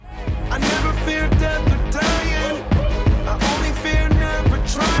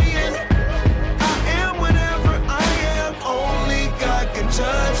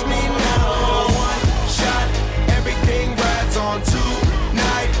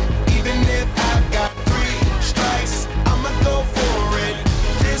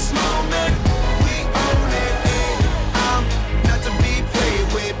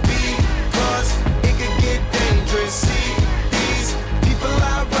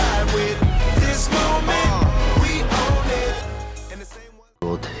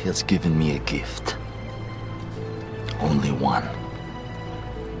has given me a gift. Only one.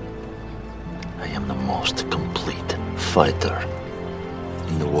 I am the most complete fighter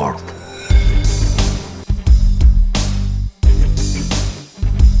in the world.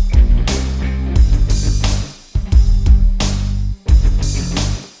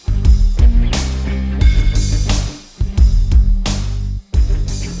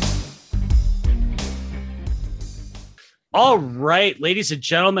 All right, ladies and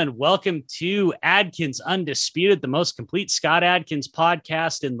gentlemen, welcome to Adkins Undisputed, the most complete Scott Adkins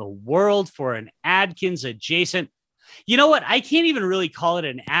podcast in the world for an Adkins adjacent. You know what? I can't even really call it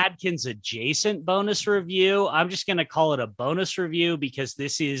an Adkins adjacent bonus review. I'm just going to call it a bonus review because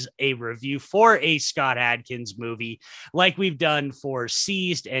this is a review for a Scott Adkins movie like we've done for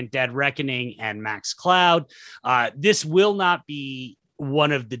Seized and Dead Reckoning and Max Cloud. This will not be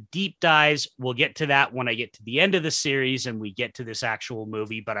one of the deep dives. We'll get to that when I get to the end of the series and we get to this actual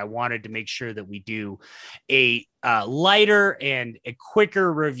movie, but I wanted to make sure that we do a lighter and a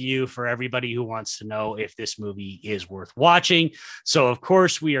quicker review for everybody who wants to know if this movie is worth watching. So of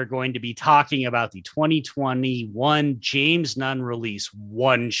course we are going to be talking about the 2021 James Nunn release,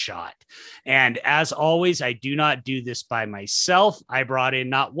 One Shot. And as always, I do not do this by myself. I brought in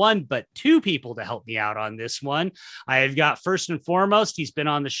not one, but two people to help me out on this one. I've got, first and foremost, he's been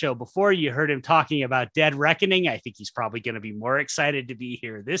on the show before. You heard him talking about Dead Reckoning. I think he's probably going to be more excited to be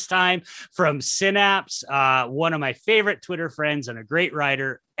here this time. From Synapse, one of my favorite Twitter friends and a great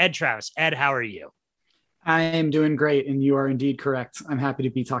writer, Ed Travis. Ed, how are you? I am doing great, and you are indeed correct. I'm happy to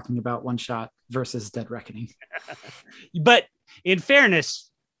be talking about One Shot versus Dead Reckoning. But in fairness,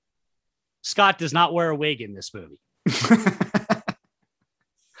 Scott does not wear a wig in this movie.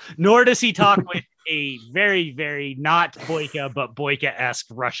 Nor does he talk with a very, very not Boyka, but Boyka-esque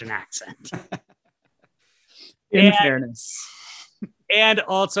Russian accent. In fairness. And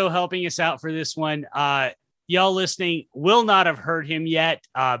also helping us out for this one, y'all listening will not have heard him yet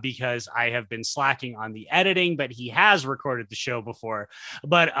because I have been slacking on the editing, but he has recorded the show before.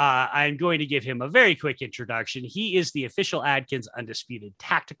 But I'm going to give him a very quick introduction. He is the official Adkins Undisputed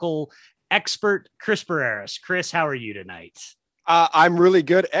tactical expert, Chris Barreras. Chris, how are you tonight? I'm really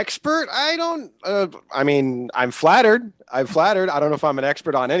good. Expert? I'm flattered. I don't know if I'm an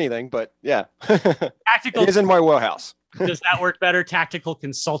expert on anything, but yeah. Tactical it is in my wheelhouse. Does that work better? Tactical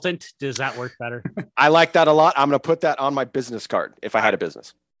consultant. Does that work better? I like that a lot. I'm going to put that on my business card if I had a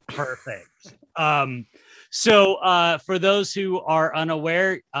business. Perfect. So for those who are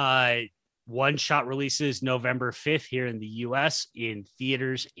unaware, One Shot releases November 5th here in the US in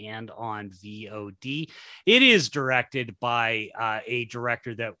theaters and on VOD. It is directed by a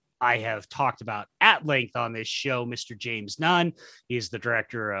director that I have talked about at length on this show, Mr. James Nunn. He's the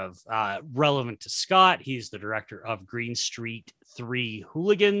director of Relevant to Scott. He's the director of Green Street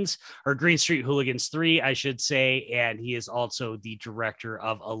Hooligans 3, I should say. And he is also the director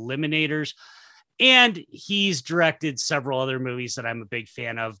of Eliminators. And he's directed several other movies that I'm a big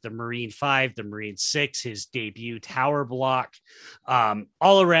fan of, The Marine 5, The Marine 6, his debut Tower Block.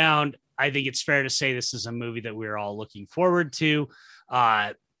 All around, I think it's fair to say this is a movie that we're all looking forward to.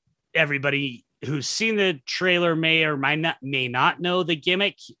 Everybody who's seen the trailer may or may not know the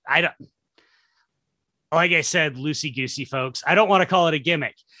gimmick. Like I said, loosey-goosey, folks. I don't want to call it a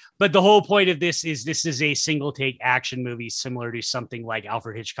gimmick, but the whole point of this is a single take action movie similar to something like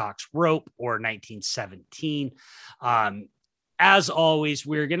Alfred Hitchcock's Rope or 1917. As always,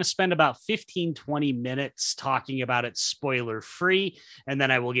 we're going to spend about 15-20 minutes talking about it spoiler free. And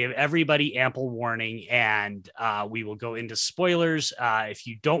then I will give everybody ample warning and we will go into spoilers. If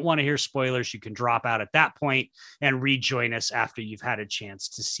you don't want to hear spoilers, you can drop out at that point and rejoin us after you've had a chance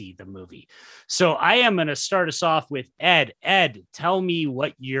to see the movie. So I am going to start us off with Ed. Ed, tell me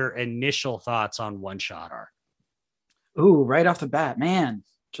what your initial thoughts on One Shot are. Ooh, right off the bat, man,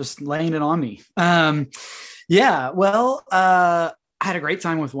 just laying it on me. I had a great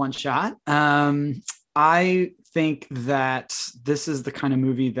time with One Shot. I think that this is the kind of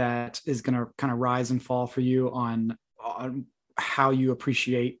movie that is going to kind of rise and fall for you on how you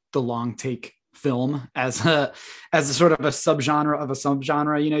appreciate the long take film as a sort of a subgenre of a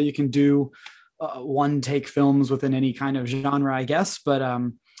subgenre. You know, you can do one take films within any kind of genre, I guess, but I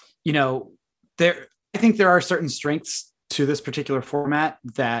think there are certain strengths to this particular format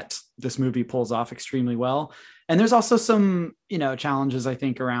that this movie pulls off extremely well. And there's also some, challenges, I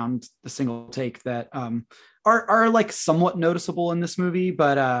think, around the single take that are like somewhat noticeable in this movie.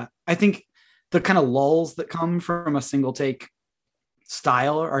 But I think the kind of lulls that come from a single take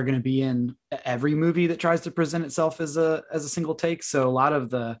style are going to be in every movie that tries to present itself as a single take. So a lot of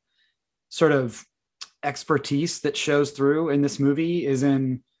the sort of expertise that shows through in this movie is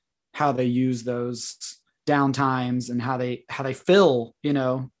in how they use those downtimes and how they fill, you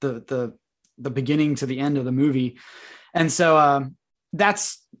know, the beginning to the end of the movie. And so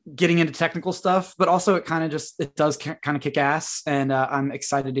that's getting into technical stuff, but also it kind of just, it does kind of kick ass. And I'm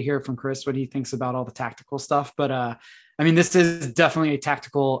excited to hear from Chris what he thinks about all the tactical stuff. But I mean, this is definitely a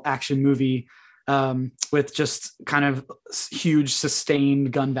tactical action movie with just kind of huge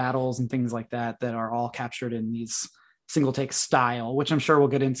sustained gun battles and things like that are all captured in these single take style, which I'm sure we'll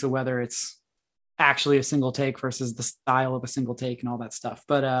get into whether it's actually a single take versus the style of a single take and all that stuff.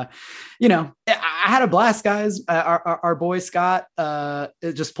 But you know, I had a blast, guys. Our boy Scott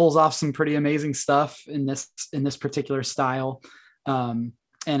it just pulls off some pretty amazing stuff in this particular style. And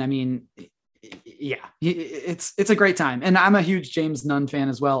I mean, yeah, it's a great time. And I'm a huge James Nunn fan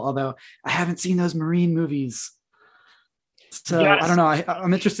as well, although I haven't seen those Marine movies. So yes. I don't know.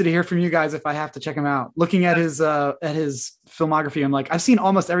 I'm interested to hear from you guys if I have to check him out. Looking at his filmography, I'm like, I've seen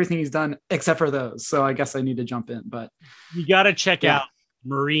almost everything he's done except for those. So I guess I need to jump in. But you got to check out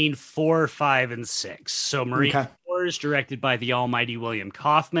Marine 4, 5, and 6. So Marine 4 is directed by the almighty William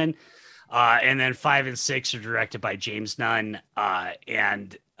Kaufman, and then 5 and 6 are directed by James Nunn,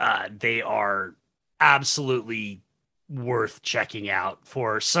 and they are absolutely worth checking out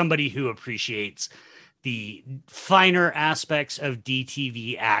for somebody who appreciates the finer aspects of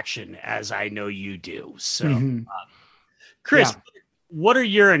DTV action, as I know you do. So, Chris, what are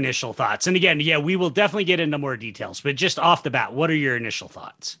your initial thoughts? And again, we will definitely get into more details, but just off the bat, what are your initial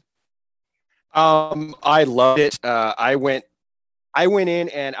thoughts? I loved it. I went in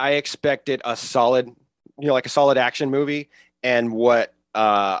and I expected a solid, like a solid action movie. And what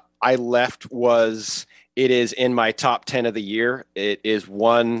I left was, it is in my top 10 of the year. It is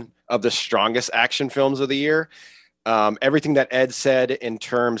one of the strongest action films of the year. Everything that Ed said in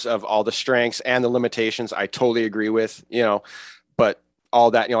terms of all the strengths and the limitations, I totally agree with, but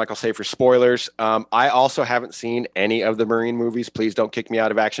all that, like I'll say for spoilers, I also haven't seen any of the Marine movies. Please don't kick me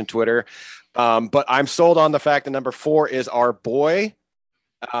out of Action Twitter. But I'm sold on the fact that number 4 is our boy.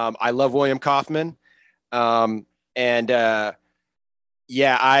 I love William Kaufman. I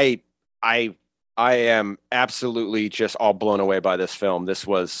am absolutely just all blown away by this film.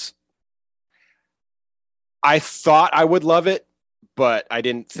 I thought I would love it, but I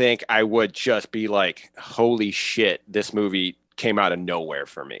didn't think I would just be like, holy shit, this movie came out of nowhere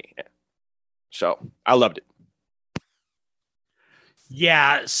for me. So I loved it.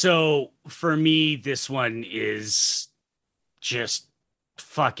 Yeah. So for me, this one is just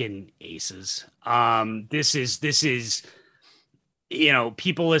fucking aces. This is,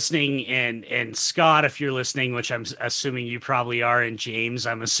 people listening and Scott, if you're listening, which I'm assuming you probably are, and James,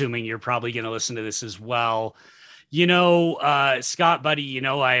 I'm assuming you're probably going to listen to this as well. Scott, buddy,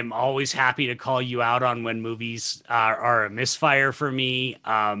 I am always happy to call you out on when movies are a misfire for me.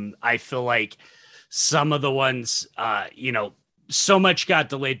 I feel like some of the ones, so much got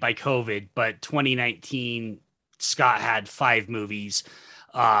delayed by COVID, but 2019, Scott had 5 movies.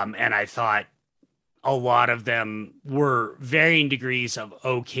 And I thought a lot of them were varying degrees of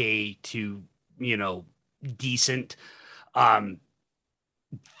okay to, decent.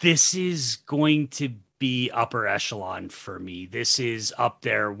 This is going to be upper echelon for me. This is up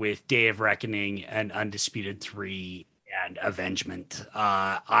there with Day of Reckoning and Undisputed 3 and Avengement.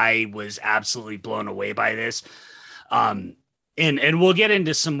 I was absolutely blown away by this. And we'll get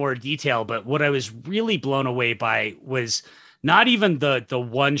into some more detail, but what I was really blown away by was not even the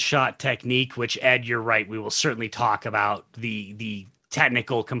one-shot technique, which, Ed, you're right, we will certainly talk about the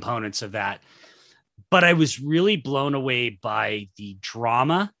technical components of that. But I was really blown away by the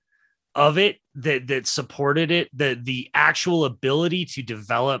drama of it that supported it, the actual ability to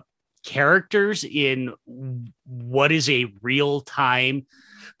develop characters in what is a real time,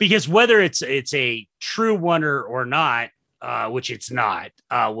 because whether it's a true wonder or not, which it's not,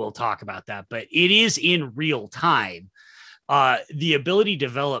 we'll talk about that, but it is in real time. The ability to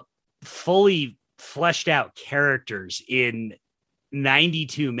develop fully fleshed out characters in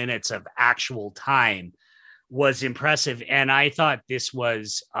 92 minutes of actual time was impressive. And I thought this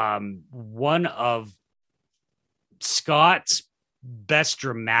was one of Scott's best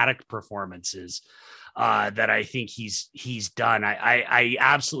dramatic performances that I think he's done. I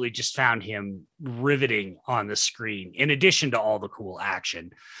absolutely just found him riveting on the screen, in addition to all the cool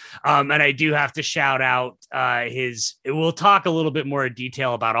action. And I do have to shout out we'll talk a little bit more in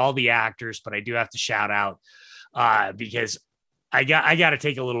detail about all the actors, but I do have to shout out because I got to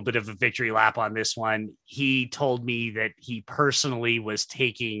take a little bit of a victory lap on this one. He told me that he personally was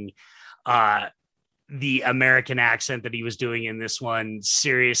taking the American accent that he was doing in this one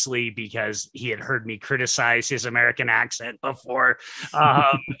seriously because he had heard me criticize his American accent before.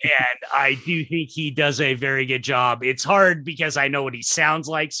 And I do think he does a very good job. It's hard because I know what he sounds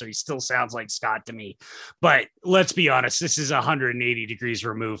like, so he still sounds like Scott to me. But let's be honest, this is 180 degrees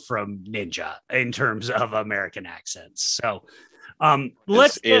removed from Ninja in terms of American accents. So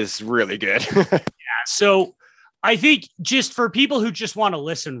is really good. So I think just for people who just want to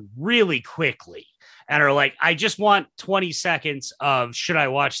listen really quickly and are like, I just want 20 seconds of should I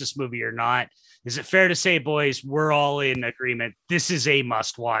watch this movie or not? Is it fair to say, boys, we're all in agreement? This is a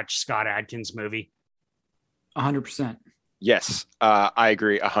must watch Scott Adkins movie. 100%. Yes, I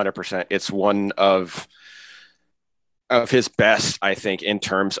agree 100%. It's one of his best, I think, in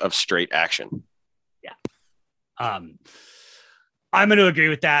terms of straight action. Yeah. I'm going to agree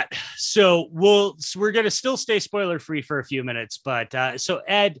with that. So we're going to still stay spoiler free for a few minutes, but so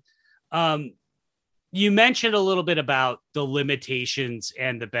Ed, you mentioned a little bit about the limitations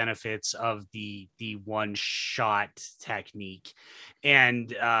and the benefits of the one shot technique.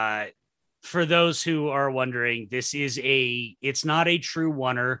 And for those who are wondering, it's not a true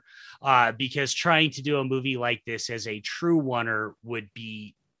oneer because trying to do a movie like this as a true oneer would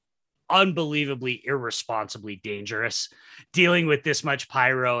be unbelievably irresponsibly dangerous dealing with this much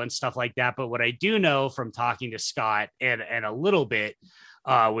pyro and stuff like that. But what I do know from talking to Scott and a little bit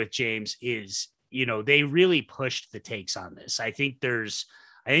with James is, they really pushed the takes on this. I think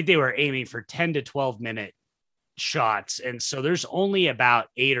they were aiming for 10 to 12 minute shots. And so there's only about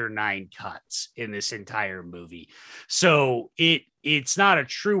 8 or 9 cuts in this entire movie. So it's not a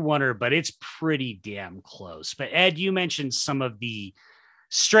true oneer, but it's pretty damn close. But Ed, you mentioned some of the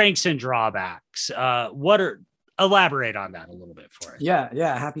strengths and drawbacks. Elaborate on that a little bit for us?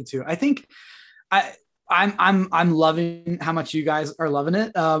 Yeah, happy to. I think I'm loving how much you guys are loving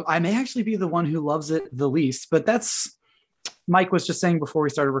it. I may actually be the one who loves it the least, but that's Mike was just saying before we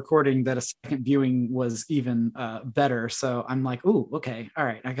started recording that a second viewing was even better. So I'm like, ooh, okay, all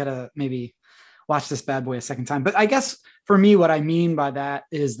right, I gotta maybe watch this bad boy a second time. But I guess for me, what I mean by that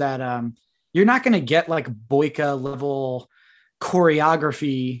is that you're not going to get like Boyka level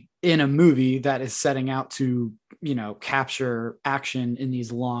choreography in a movie that is setting out to, capture action in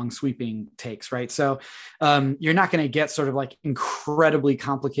these long sweeping takes. Right. So you're not going to get sort of like incredibly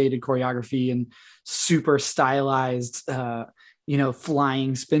complicated choreography and super stylized,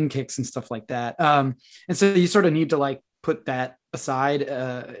 flying spin kicks and stuff like that. And so you sort of need to like put that aside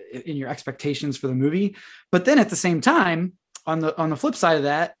in your expectations for the movie. But then at the same time, on the flip side of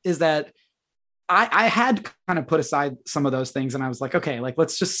that is that I had kind of put aside some of those things and I was like, okay, like,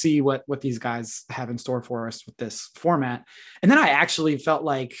 let's just see what these guys have in store for us with this format. And then I actually felt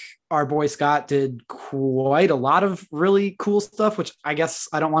like our boy Scott did quite a lot of really cool stuff, which I guess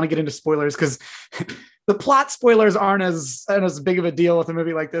I don't want to get into spoilers because the plot spoilers aren't as big of a deal with a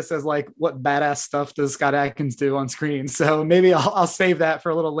movie like this as like what badass stuff does Scott Adkins do on screen. So maybe I'll save that for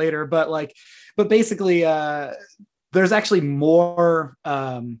a little later, but basically there's actually more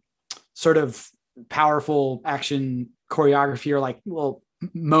sort of powerful action choreography or like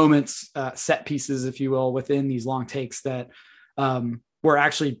moments, set pieces, if you will, within these long takes that were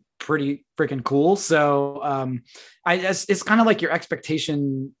actually pretty freaking cool. So it's kind of like your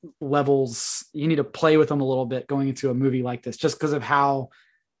expectation levels. You need to play with them a little bit going into a movie like this, just because of how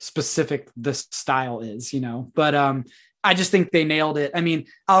specific this style is, but I just think they nailed it. I mean,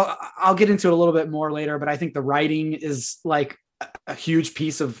 I'll get into it a little bit more later, but I think the writing is like a huge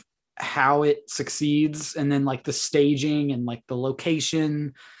piece of how it succeeds, and then like the staging and like the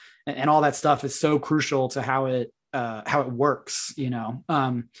location and all that stuff is so crucial to how it works,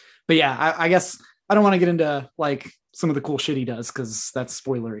 but yeah, I guess I don't want to get into like some of the cool shit he does because that's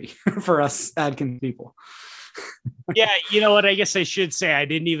spoilery for us Adkins people. Yeah, you know what, I guess I should say I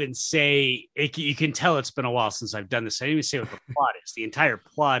didn't even say it, you can tell it's been a while since I've done this. I didn't even say what the plot is. The entire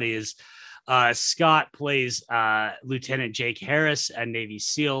plot is Scott plays Lieutenant Jake Harris, a Navy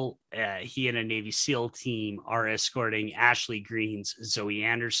SEAL. He and a Navy SEAL team are escorting Ashley Greene's Zoe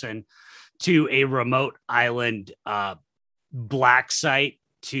Anderson to a remote island black site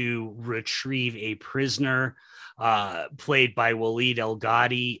to retrieve a prisoner played by Waleed El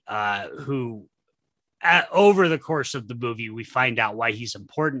Ghadi, who over the course of the movie, we find out why he's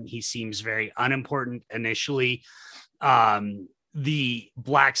important. He seems very unimportant initially. The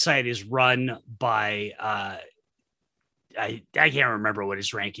black site is run by I can't remember what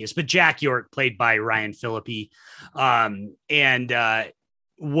his rank is, but Jack York, played by Ryan Phillippe. And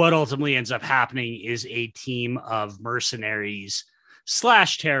what ultimately ends up happening is a team of mercenaries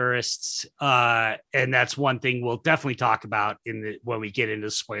 / terrorists. And that's one thing we'll definitely talk about when we get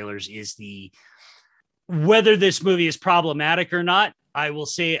into spoilers, is the Whether this movie is problematic or not, I will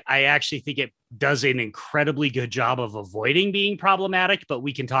say I actually think it does an incredibly good job of avoiding being problematic, but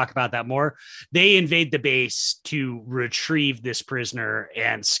we can talk about that more. They invade the base to retrieve this prisoner,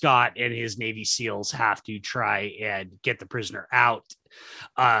 and Scott and his Navy SEALs have to try and get the prisoner out.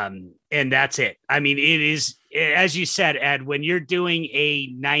 And that's it. I mean, it is, as you said, Ed, when you're doing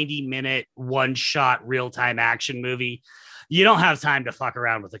a 90-minute one-shot real-time action movie, you don't have time to fuck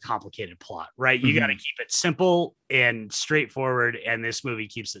around with a complicated plot, right? You got to keep it simple and straightforward. And this movie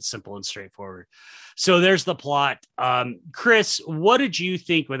keeps it simple and straightforward. So there's the plot. Chris, what did you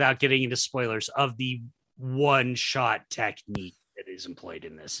think, without getting into spoilers, of the one-shot technique that is employed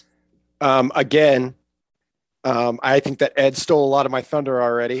in this? Again, I think that Ed stole a lot of my thunder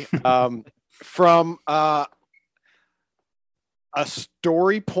already. From a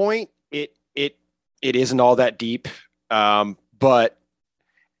story point, it isn't all that deep. But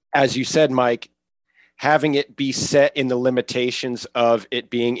as you said, Mike, having it be set in the limitations of it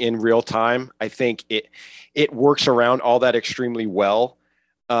being in real time, I think it works around all that extremely well.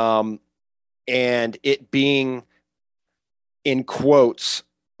 And it being, in quotes,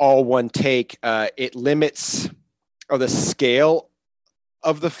 all one take, it limits the scale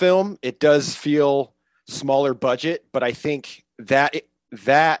of the film. It does feel smaller budget, but I think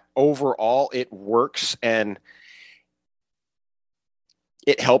that overall it works and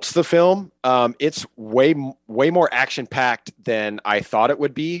it helps the film. It's way more action packed than I thought it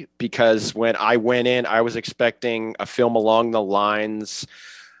would be, because when I went in, I was expecting a film along the lines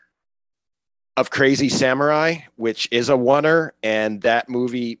of Crazy Samurai, which is a oneer. And that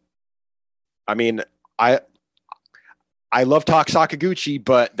movie, I mean, I love Tak Sakaguchi,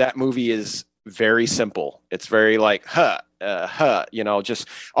 but that movie is very simple. It's very like, just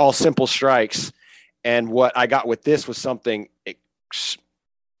all simple strikes. And what I got with this was something,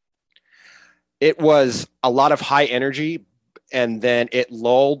 it was a lot of high energy, and then it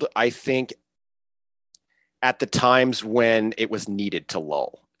lulled, I think, at the times when it was needed to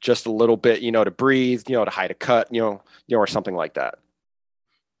lull. Just a little bit, to breathe, to hide a cut, or something like that.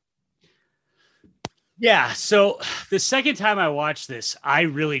 Yeah. So the second time I watched this, I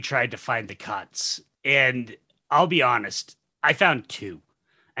really tried to find the cuts. And I'll be honest, I found two,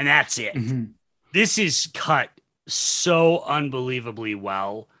 and that's it. Mm-hmm. This is cut so unbelievably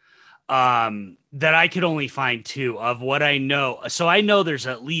well that I could only find two of what I know. So I know there's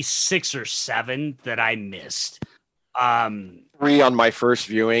at least 6 or 7 that I missed. 3 on my first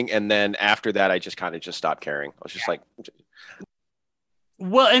viewing, and then after that, I just kind of stopped caring. I was just like,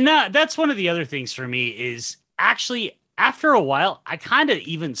 well, and that's one of the other things for me is actually after a while, I kind of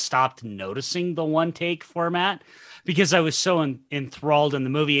even stopped noticing the one take format because I was so enthralled in the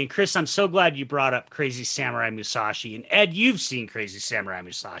movie. And Chris, I'm so glad you brought up Crazy Samurai Musashi. And Ed, you've seen Crazy Samurai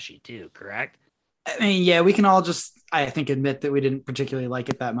Musashi too, correct? I mean, yeah, we can all just, I think, admit that we didn't particularly like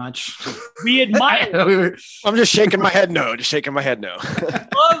it that much. We admire. I'm just shaking my head no.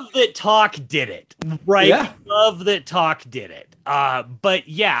 Love that Tak did it, right? Yeah. Love that Tak did it. But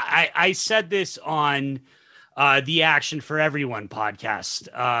yeah, I said this on the Action for Everyone podcast,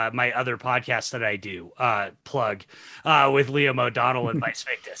 my other podcast that I do, plug with Liam O'Donnell and Vice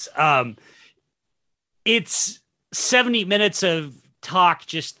Victus. It's 70 minutes of Tak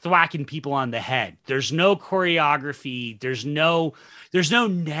just thwacking people on the head. There's no choreography. There's no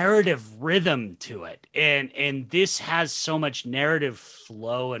narrative rhythm to it. And this has so much narrative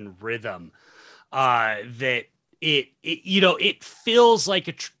flow and rhythm that it feels like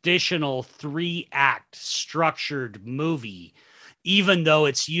a traditional 3-act structured movie, even though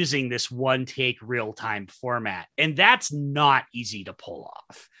it's using this one take real-time format. And that's not easy to pull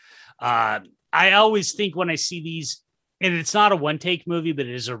off. I always think when I see these, and it's not a one take movie, but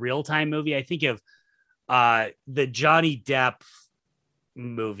it is a real time movie, I think of the Johnny Depp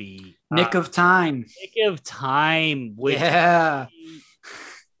movie, Nick of Time. Yeah.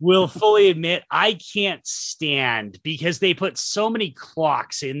 Will fully admit I can't stand, because they put so many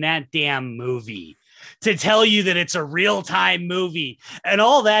clocks in that damn movie to tell you that it's a real time movie. And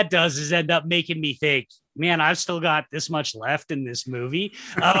all that does is end up making me think, man, I've still got this much left in this movie.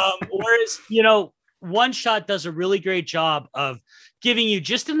 Whereas, One Shot does a really great job of giving you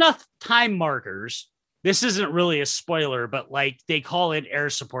just enough time markers. This isn't really a spoiler, but like they call it air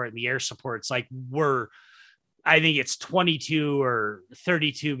support, and the air support's like I think it's 22 or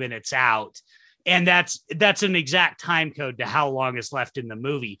 32 minutes out. And that's an exact time code to how long is left in the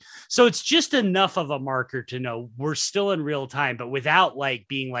movie. So it's just enough of a marker to know we're still in real time, but without like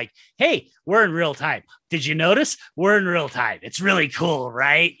being like, hey, we're in real time. Did you notice? We're in real time. It's really cool,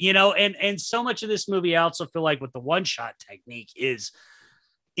 right? And so much of this movie, I also feel like with the one shot technique is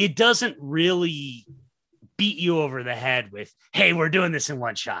it doesn't really beat you over the head with, hey, we're doing this in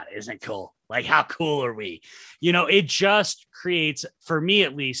one shot. Isn't it cool? Like, how cool are we? You know, it just creates, for me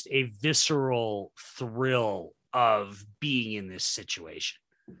at least, a visceral thrill of being in this situation.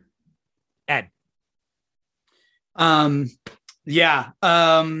 Ed. Yeah.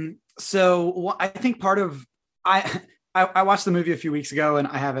 So I think part of, I watched the movie a few weeks ago and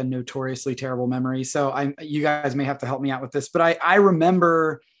I have a notoriously terrible memory. So you guys may have to help me out with this, but I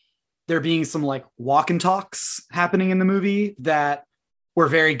remember there being some like walk and talks happening in the movie that were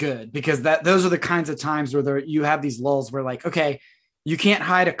very good, because those are the kinds of times where you have these lulls where like, okay, you can't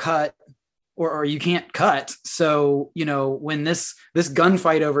hide a cut or you can't cut. So, you know, when this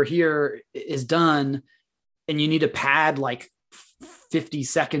gunfight over here is done and you need to pad like 50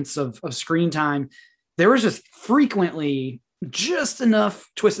 seconds of screen time, there was just frequently just enough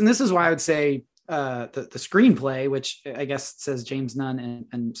twist. And this is why I would say the screenplay, which I guess says James Nunn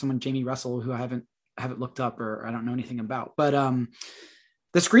and someone, Jamie Russell, who I haven't looked up or I don't know anything about, but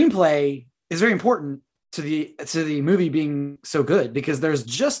the screenplay is very important to the movie being so good, because there's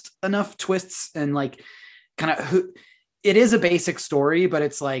just enough twists and like kind of it is a basic story, but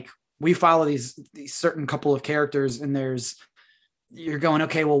it's like we follow these certain couple of characters and you're going,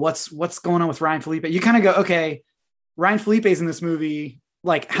 okay, well, what's going on with Ryan Felipe? You kind of go, okay, Ryan Felipe's in this movie.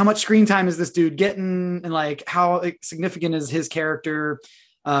 Like, how much screen time is this dude getting? And like, how significant is his character?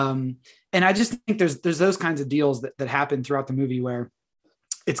 And I just think there's those kinds of deals that happen throughout the movie where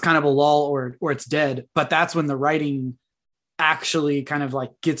it's kind of a lull or it's dead, but that's when the writing actually kind of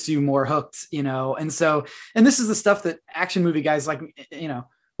like gets you more hooked, you know? And this is the stuff that action movie guys like, you know,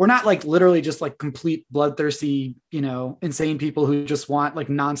 we're not like literally just like complete bloodthirsty, you know, insane people who just want like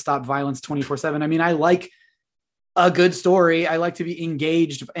nonstop violence 24/7. I mean, I like a good story. I like to be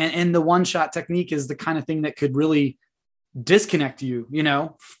engaged, and the one shot technique is the kind of thing that could really disconnect you, you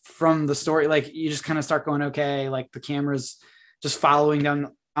know, from the story. Like you just kind of start going, okay, like the camera's just following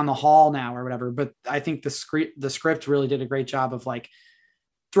down on the hall now or whatever. But I think the script really did a great job of like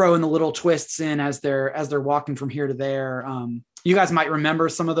throwing the little twists in as they're walking from here to there. You guys might remember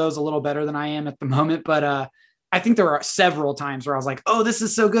some of those a little better than I am at the moment, but I think there were several times where I was like, oh, this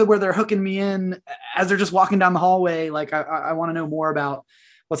is so good, where they're hooking me in as they're just walking down the hallway. Like I want to know more about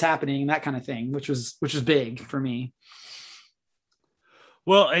what's happening, that kind of thing, which was big for me.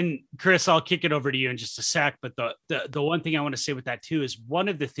 Well, and Chris, I'll kick it over to you in just a sec. But the one thing I want to say with that too is one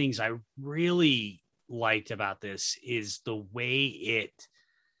of the things I really liked about this is the way it,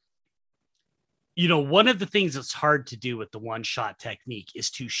 you know, one of the things that's hard to do with the one shot technique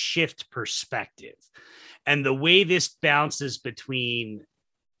is to shift perspective. And the way this bounces between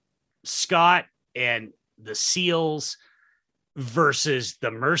Scott and the SEALs versus the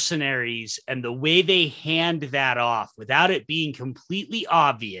mercenaries, and the way they hand that off without it being completely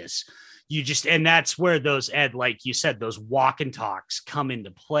obvious, and that's where those, Ed, like you said, those walk and talks come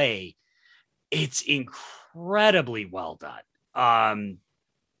into play. It's incredibly well done.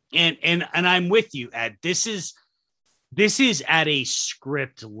 And I'm with you, Ed. This is at a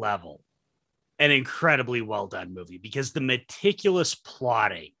script level an incredibly well done movie, because the meticulous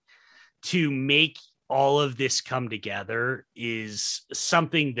plotting to make all of this come together is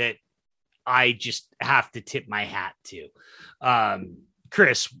something that I just have to tip my hat to.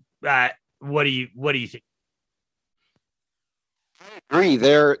 Chris, what do you think? I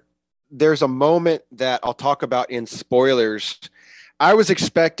agree. There's a moment that I'll talk about in spoilers. I was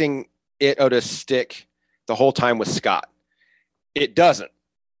expecting it to stick the whole time with Scott. It doesn't.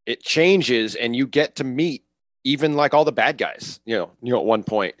 It changes, and you get to meet even like all the bad guys, you know, at one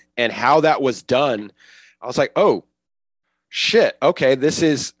point, and how that was done. I was like, oh shit. Okay. This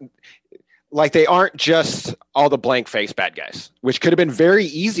is like, they aren't just all the blank face bad guys, which could have been very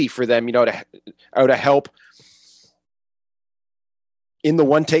easy for them, you know, to help in the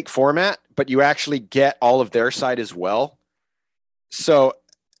one take format, but you actually get all of their side as well. So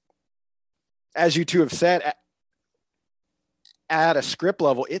as you two have said, at a script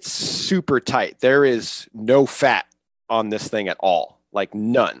level, it's super tight. There is no fat on this thing at all, like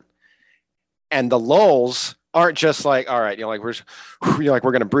none. And the lulls aren't just like, all right, you know, like we're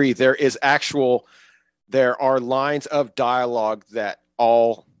going to breathe. There are lines of dialogue that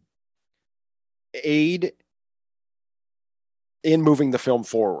all aid in moving the film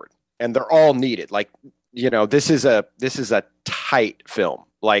forward, and they're all needed. Like, you know, this is a tight film.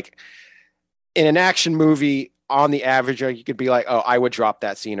 Like in an action movie, on the average, you could be like, oh, I would drop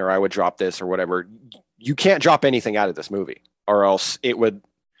that scene, or I would drop this, or whatever. You can't drop anything out of this movie, or else it would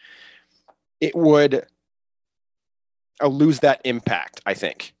lose that impact, I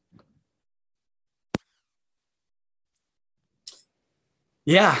think.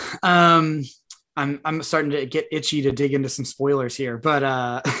 Yeah. I'm starting to get itchy to dig into some spoilers here, but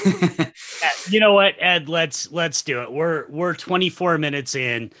You know what, Ed? Let's do it. We're 24 minutes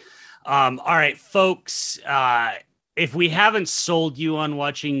in. All right, folks. If we haven't sold you on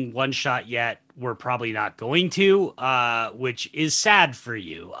watching One Shot yet, we're probably not going to, which is sad for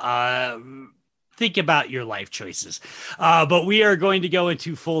you. Think about your life choices. But we are going to go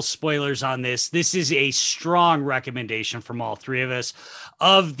into full spoilers on this. This is a strong recommendation from all three of us.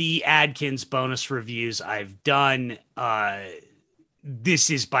 Of the Adkins bonus reviews I've done, this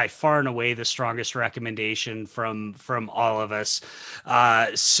is by far and away the strongest recommendation from all of us.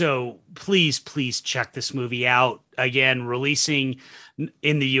 So please check this movie out. Again, releasing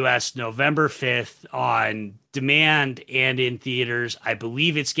in the US November 5th on demand and in theaters. I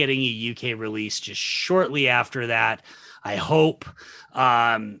believe it's getting a UK release just shortly after that, I hope.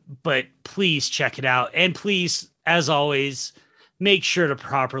 But please check it out. And please, as always, make sure to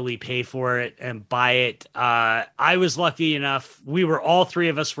properly pay for it and buy it. I was lucky enough. All three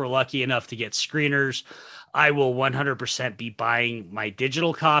of us were lucky enough to get screeners. I will 100% be buying my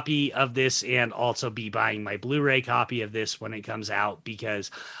digital copy of this and also be buying my Blu-ray copy of this when it comes out,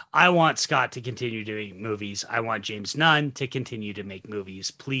 because I want Scott to continue doing movies. I want James Nunn to continue to make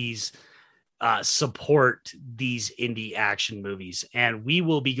movies. Please support these indie action movies. And we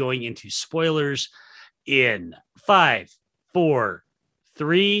will be going into spoilers in 5, 4,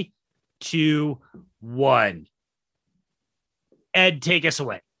 3, 2, 1. Ed, take us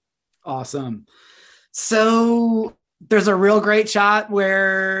away. Awesome. So there's a real great shot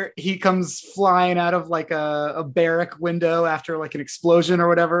where he comes flying out of like a barrack window after like an explosion or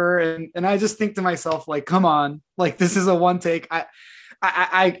whatever. And I just think to myself, like, come on, like this is a one take.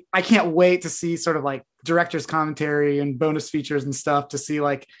 I can't wait to see sort of like director's commentary and bonus features and stuff to see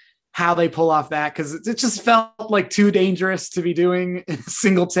like how they pull off that, because it just felt like too dangerous to be doing in a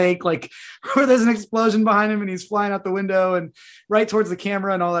single take, like where there's an explosion behind him and he's flying out the window and right towards the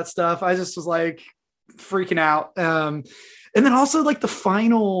camera and all that stuff. I just was like freaking out. And then also like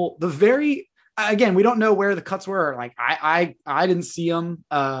again, we don't know where the cuts were. Like I didn't see them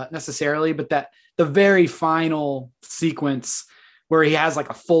necessarily, but that the very final sequence where he has like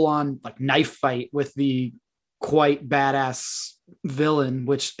a full on like knife fight with the quite badass villain,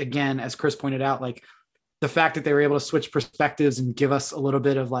 which again, as Chris pointed out, like the fact that they were able to switch perspectives and give us a little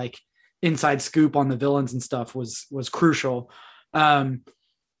bit of like inside scoop on the villains and stuff was crucial.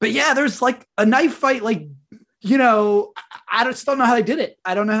 But yeah, there's like a knife fight, like, you know, I just don't know how they did it.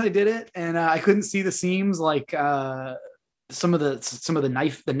 And I couldn't see the seams, like some of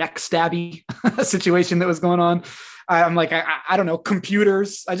the neck stabby situation that was going on. I'm like, I don't know,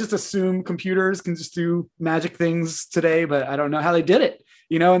 computers. I just assume computers can just do magic things today, but I don't know how they did it,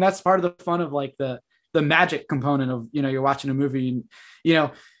 you know, and that's part of the fun of like the magic component of, you know, you're watching a movie and, you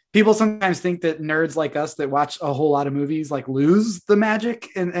know, people sometimes think that nerds like us that watch a whole lot of movies like lose the magic.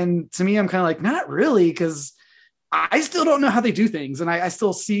 And to me, I'm kind of like, not really, because I still don't know how they do things. And I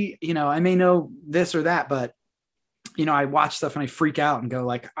still see, you know, I may know this or that, but, you know, I watch stuff and I freak out and go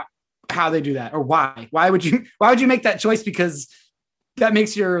like, how they do that, or why would you make that choice? Because that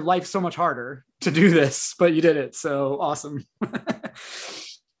makes your life so much harder to do this, but you did it. So awesome.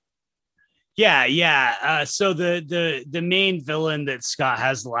 Yeah. So the main villain that Scott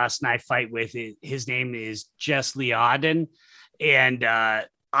has the last knife fight with, his name is Jess Liauden, and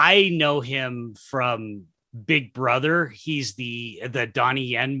I know him from Big Brother. He's the Donnie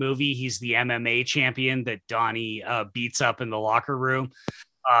Yen movie. He's the MMA champion that Donnie beats up in the locker room.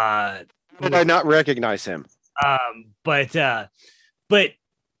 How did I not recognize him? But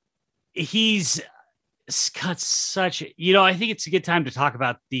he's got such, you know, I think it's a good time to talk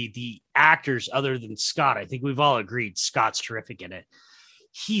about the actors other than Scott. I think we've all agreed Scott's terrific in it.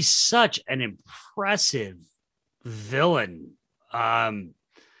 He's such an impressive villain,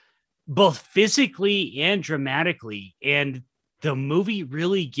 both physically and dramatically. And the movie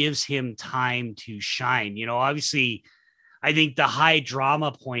really gives him time to shine. You know, obviously, I think the high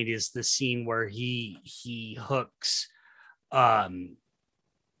drama point is the scene where he hooks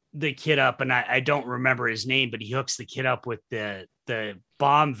the kid up, and I don't remember his name, but he hooks the kid up with the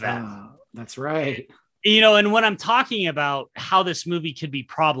bomb vent. That's right. You know, and when I'm talking about how this movie could be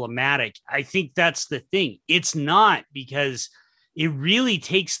problematic, I think that's the thing. It's not, because it really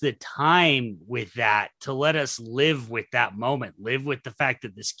takes the time with that to let us live with that moment, live with the fact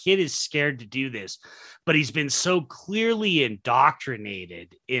that this kid is scared to do this, but he's been so clearly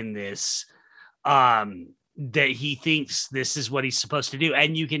indoctrinated in this that he thinks this is what he's supposed to do.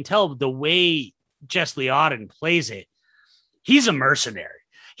 And you can tell the way Jess Liauden plays it, he's a mercenary.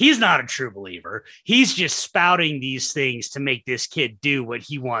 He's not a true believer. He's just spouting these things to make this kid do what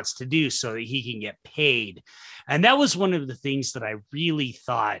he wants to do so that he can get paid. And that was one of the things that I really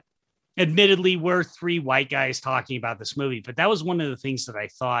thought, admittedly, we're three white guys talking about this movie, but that was one of the things that I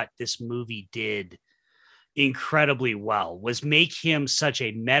thought this movie did incredibly well, was make him such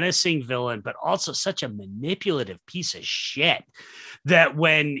a menacing villain, but also such a manipulative piece of shit that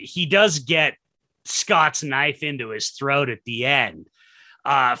when he does get Scott's knife into his throat at the end,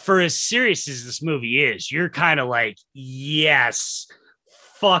 for as serious as this movie is, you're kind of like, yes,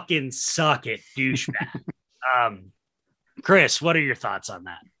 fucking suck it, douchebag. Chris, what are your thoughts on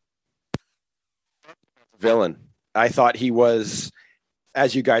that? Villain. I thought he was,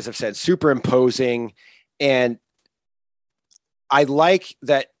 as you guys have said, super imposing. And I like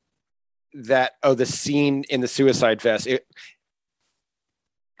that the scene in the suicide vest.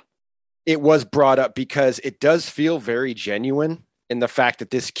 It was brought up because it does feel very genuine in the fact that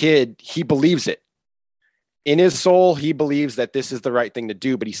this kid, he believes it. In his soul, he believes that this is the right thing to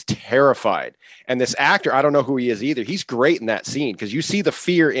do, but he's terrified. And this actor, I don't know who he is either. He's great in that scene because you see the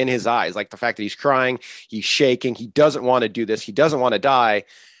fear in his eyes, like the fact that he's crying, he's shaking, he doesn't want to do this, he doesn't want to die,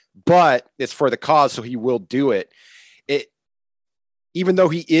 but it's for the cause, so he will do it. Even though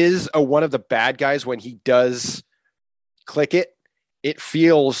he is one of the bad guys, when he does click it, it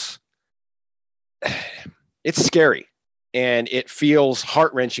feels, it's scary. And it feels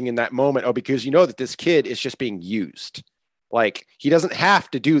heart-wrenching in that moment. Oh, because you know that this kid is just being used. Like, he doesn't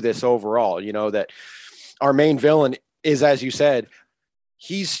have to do this overall. You know, that our main villain is, as you said,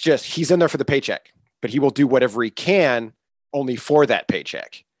 he's in there for the paycheck, but he will do whatever he can only for that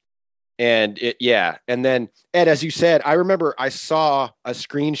paycheck. And and then Ed, as you said, I remember I saw a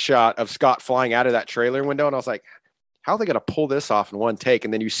screenshot of Scott flying out of that trailer window, and I was like, how are they going to pull this off in one take?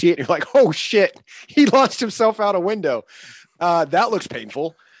 And then you see it and you're like, oh shit, he launched himself out a window. That looks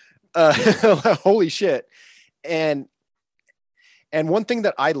painful. Holy shit. And one thing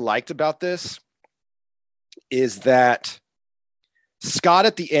that I liked about this is that Scott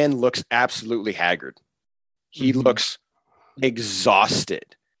at the end looks absolutely haggard. He looks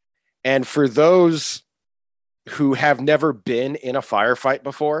exhausted. And for those who have never been in a firefight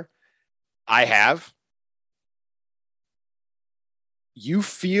before, I have. You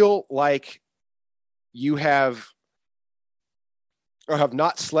feel like you have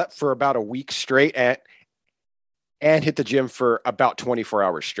not slept for about a week straight and hit the gym for about 24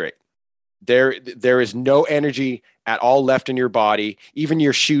 hours straight. There is no energy at all left in your body. Even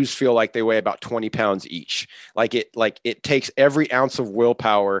your shoes feel like they weigh about 20 pounds each. Like it takes every ounce of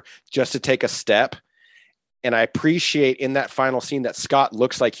willpower just to take a step. And I appreciate in that final scene that Scott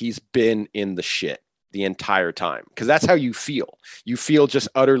looks like he's been in the shit the entire time, because that's how you feel. You feel just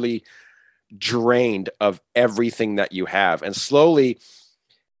utterly drained of everything that you have. And slowly,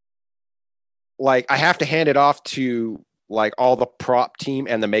 like, I have to hand it off to like all the prop team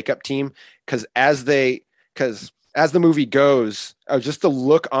and the makeup team, because as the movie goes, just the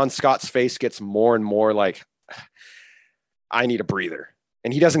look on Scott's face gets more and more like, I need a breather.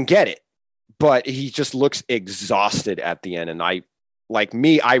 And he doesn't get it, but he just looks exhausted at the end. And I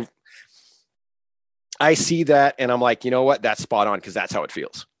see that and I'm like, you know what? That's spot on, because that's how it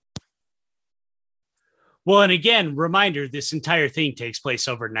feels. Well, and again, reminder, this entire thing takes place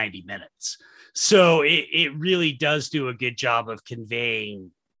over 90 minutes. So it really does do a good job of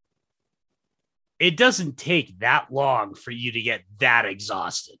conveying. It doesn't take that long for you to get that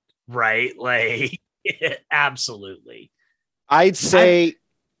exhausted, right? Like, absolutely. I'd say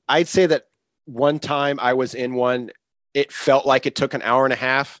that one time I was in one, it felt like it took an hour and a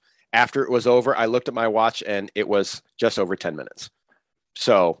half. After it was over, I looked at my watch and it was just over 10 minutes.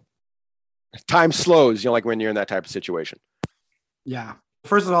 So time slows, like when you're in that type of situation. Yeah.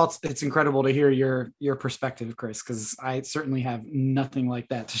 First of all, it's incredible to hear your perspective, Chris, because I certainly have nothing like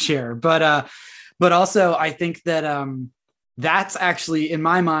that to share. But also I think that that's actually, in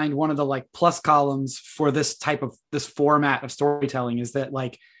my mind, one of the like plus columns for this format of storytelling, is that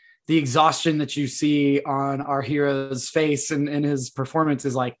like the exhaustion that you see on our hero's face and his performance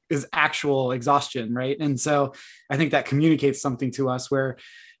is actual exhaustion, right? And so I think that communicates something to us where,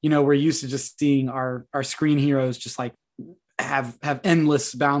 we're used to just seeing our screen heroes just like have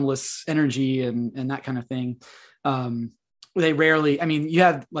endless, boundless energy and that kind of thing. They rarely, you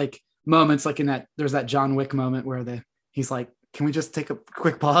have like moments like there's that John Wick moment where he's like, can we just take a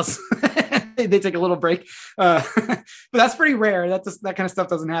quick pause? They take a little break. But that's pretty rare. That kind of stuff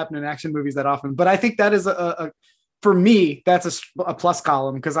doesn't happen in action movies that often. But I think that is for me, that's a plus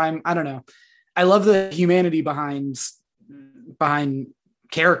column, because I don't know. I love the humanity behind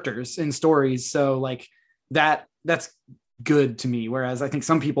characters in stories. So like that's good to me. Whereas I think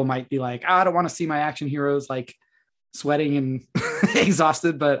some people might be like, I don't want to see my action heroes like sweating and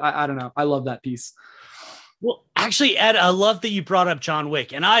exhausted, but I don't know. I love that piece. Well, actually, Ed, I love that you brought up John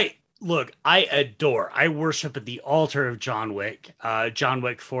Wick. And I worship at the altar of John Wick. John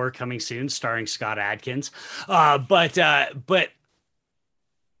Wick 4 coming soon, starring Scott Adkins. But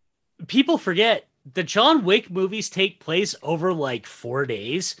people forget the John Wick movies take place over like 4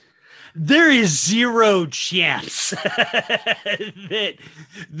 days. There is zero chance that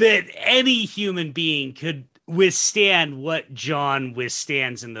any human being could withstand what John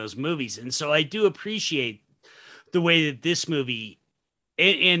withstands in those movies. And so I do appreciate the way that this movie,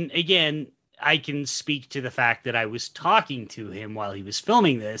 and again, I can speak to the fact that I was talking to him while he was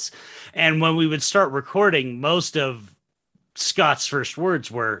filming this. And when we would start recording, most of Scott's first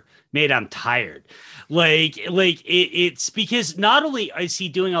words were, "Mate, I'm tired." It's because not only is he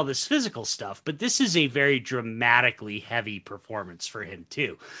doing all this physical stuff, but this is a very dramatically heavy performance for him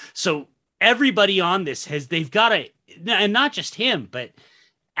too. So everybody on this they've got to, and not just him, but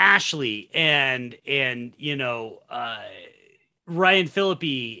Ashley and Ryan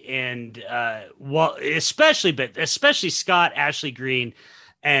Phillippe and especially Scott, Ashley Greene,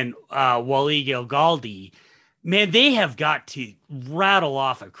 and Wally Gilgaldi. Man, they have got to rattle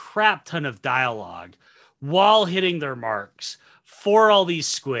off a crap ton of dialogue while hitting their marks for all these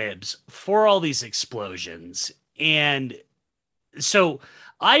squibs, for all these explosions. And so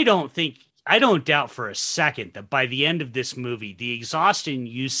I don't doubt for a second that by the end of this movie, the exhaustion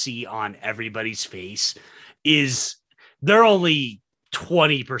you see on everybody's face is they're only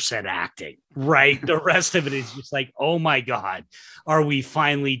 20% acting, right? The rest of it is just like, oh my God, are we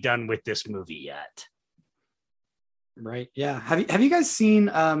finally done with this movie yet? Right. Yeah. Have you guys seen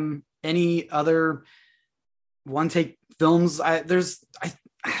any other one take films? I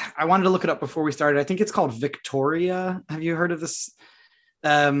wanted to look it up before we started. I think it's called Victoria. Have you heard of this?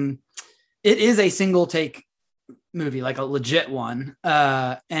 It is a single take movie, like a legit one.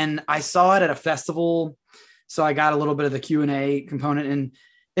 And I saw it at a festival, so I got a little bit of the Q&A component, and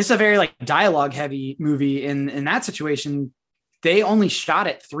it's a very like dialogue heavy movie. In that situation, they only shot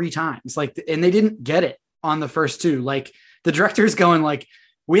it 3 times, and they didn't get it on the first 2. Like the director's going like,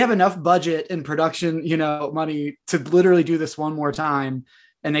 we have enough budget and production, money to literally do this one more time.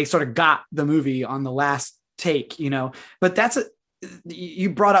 And they sort of got the movie on the last take, but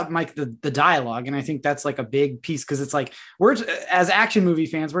you brought up, Mike, the dialogue. And I think that's like a big piece. Cause it's like, as action movie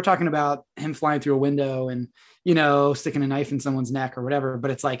fans, we're talking about him flying through a window and, sticking a knife in someone's neck or whatever.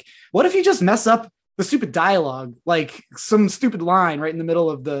 But it's like, what if you just mess up the stupid dialogue, like some stupid line right in the middle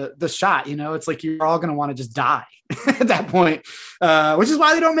of the shot? It's like, you're all going to want to just die at that point, which is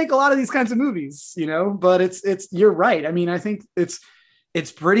why they don't make a lot of these kinds of movies, but it's, you're right. I mean, I think it's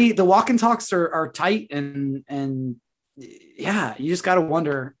pretty, the walk and talks are tight and yeah, you just got to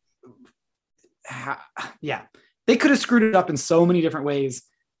wonder how, they could have screwed it up in so many different ways,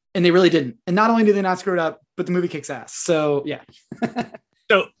 and they really didn't. And not only did they not screw it up, but the movie kicks ass. So yeah.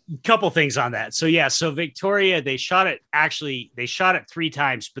 So a couple things on that. So Victoria, they shot it 3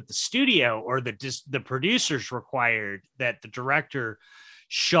 times, but the studio or the producers required that the director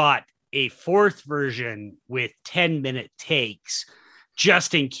shot a 4th version with 10-minute takes,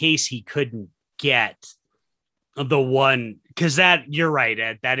 just in case he couldn't get the one. Because you're right,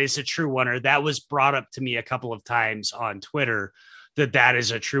 Ed, that is a true one. Or that was brought up to me a couple of times on Twitter, that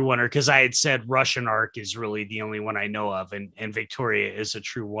is a true oneer, because I had said Russian Ark is really the only one I know of, and Victoria is a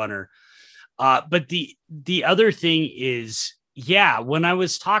true oneer. But the other thing is, when I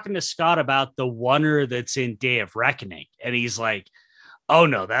was talking to Scott about the oneer that's in Day of Reckoning, and he's like, oh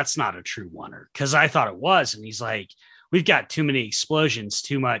no, that's not a true oneer, because I thought it was. And he's like, we've got too many explosions,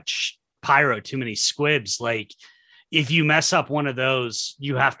 too much pyro, too many squibs. Like, if you mess up one of those,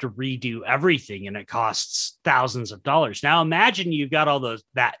 you have to redo everything, and it costs thousands of dollars. Now imagine you've got all and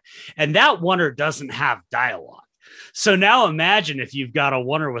that oneer doesn't have dialogue. So now imagine if you've got a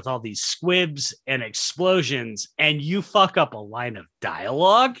oneer with all these squibs and explosions and you fuck up a line of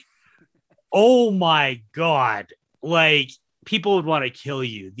dialogue. Oh my God. Like, people would want to kill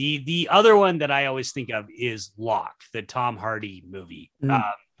you. The other one that I always think of is Locke, the Tom Hardy movie.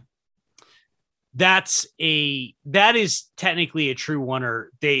 That is technically a true oneer.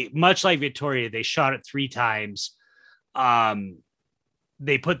 They, much like Victoria, they shot it 3 times.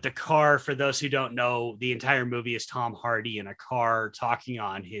 They put the car, for those who don't know, the entire movie is Tom Hardy in a car talking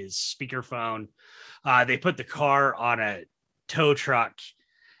on his speakerphone. They put the car on a tow truck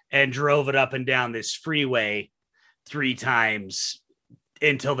and drove it up and down this freeway 3 times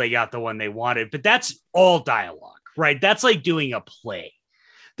until they got the one they wanted. But that's all dialogue, right? That's like doing a play.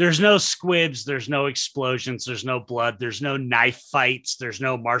 There's no squibs, there's no explosions, there's no blood, there's no knife fights, there's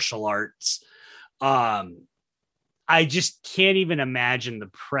no martial arts. I just can't even imagine the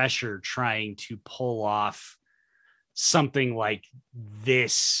pressure trying to pull off something like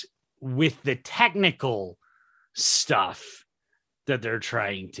this with the technical stuff that they're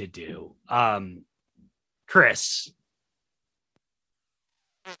trying to do. Chris.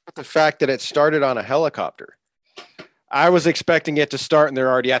 The fact that it started on a helicopter. I was expecting it to start and they're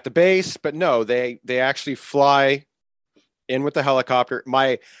already at the base, but no, they actually fly in with the helicopter.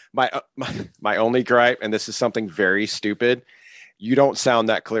 My only gripe, and this is something very stupid, you don't sound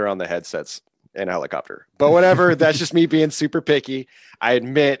that clear on the headsets in a helicopter. But whatever, that's just me being super picky. I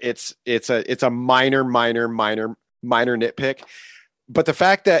admit it's a minor nitpick. But the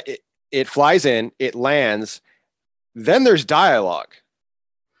fact that it flies in, it lands, then there's dialogue.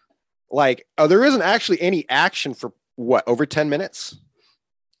 Like, there isn't actually any action for over 10 minutes.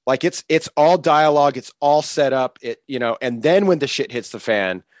 Like it's all dialogue. It's all set up, and then when the shit hits the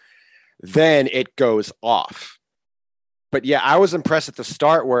fan, then it goes off. But yeah, I was impressed at the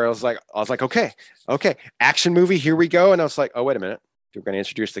start where I was like, okay, action movie, here we go. And I was like, oh, wait a minute. We're going to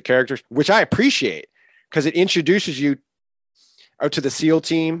introduce the characters, which I appreciate because it introduces you to the SEAL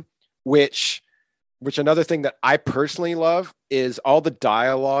team, which another thing that I personally love is all the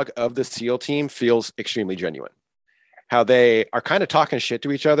dialogue of the SEAL team feels extremely genuine. How they are kind of talking shit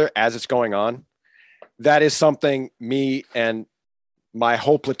to each other as it's going on. That is something me and my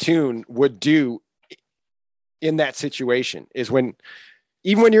whole platoon would do in that situation, is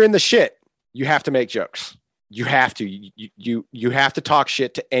even when you're in the shit, you have to make jokes. You have to, you have to talk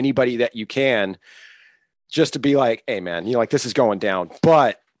shit to anybody that you can, just to be like, hey man, this is going down,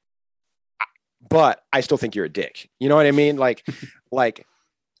 but I still think you're a dick. You know what I mean? Like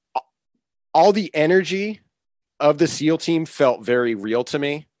all the energy of the SEAL team felt very real to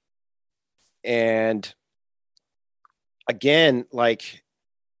me. And again,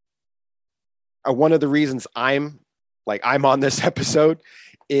 one of the reasons I'm on this episode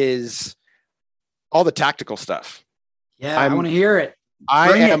is all the tactical stuff. Yeah, I want to hear it.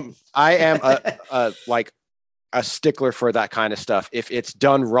 I am a stickler for that kind of stuff. If it's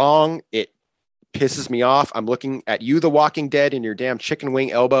done wrong, it pisses me off. I'm looking at you, The Walking Dead, and your damn chicken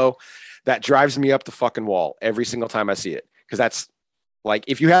wing elbow. That drives me up the fucking wall every single time I see it. Because that's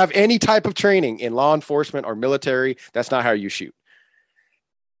if you have any type of training in law enforcement or military, that's not how you shoot.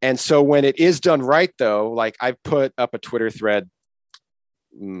 And so when it is done right, though, I put up a Twitter thread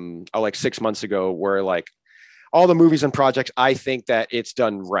 6 months ago where all the movies and projects, I think that it's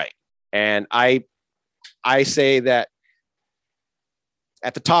done right. And I say that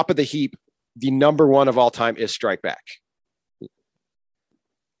at the top of the heap, the number one of all time is Strike Back.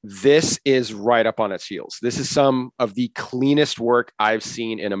 This is right up on its heels. This is some of the cleanest work I've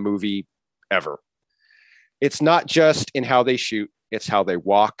seen in a movie ever. It's not just in how they shoot, it's how they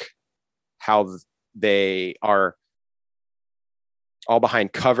walk, how they are all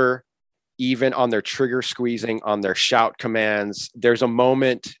behind cover, even on their trigger squeezing, on their shout commands. There's a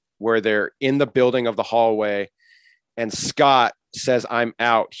moment where they're in the building of the hallway and Scott says, I'm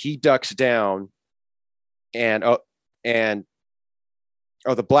out. He ducks down and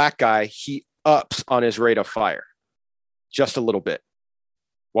the black guy, he ups on his rate of fire just a little bit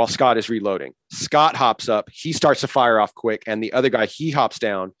while Scott is reloading. Scott hops up, he starts to fire off quick, and the other guy, he hops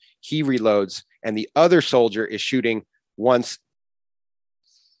down, he reloads, and the other soldier is shooting once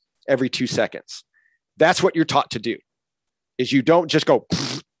every 2 seconds. That's what you're taught to do, is you don't just go,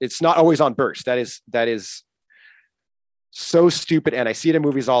 it's not always on burst. That is so stupid, and I see it in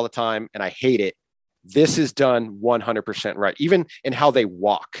movies all the time, and I hate it. This is done 100% right. Even in how they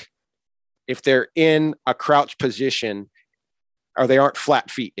walk. If they're in a crouch position or they aren't flat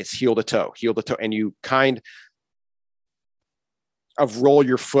feet, it's heel to toe. And you kind of roll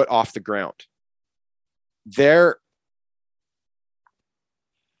your foot off the ground. An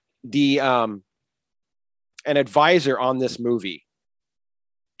advisor on this movie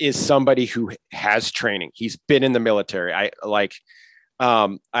is somebody who has training. He's been in the military. I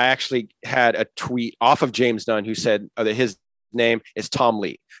actually had a tweet off of James Dunn who said that his name is Tom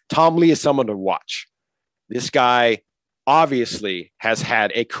Lee. Tom Lee is someone to watch. This guy obviously has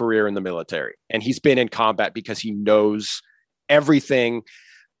had a career in the military, and he's been in combat because he knows everything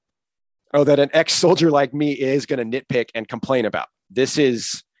that an ex-soldier like me is going to nitpick and complain about.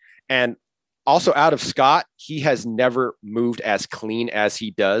 And also out of Scott, he has never moved as clean as he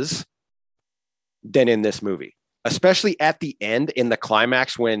does than in this movie. Especially at the end in the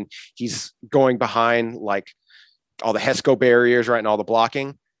climax when he's going behind all the HESCO barriers, right, and all the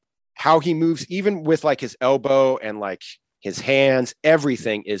blocking, how he moves, even with his elbow and his hands,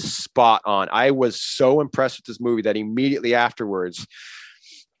 everything is spot on. I was so impressed with this movie that immediately afterwards,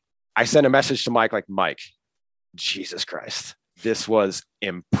 I sent a message to Mike, like, Mike, Jesus Christ, this was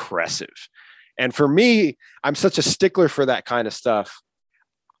impressive. And for me, I'm such a stickler for that kind of stuff.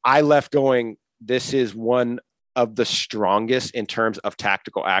 I left going, this is one of the strongest in terms of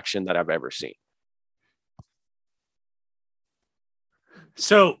tactical action that I've ever seen.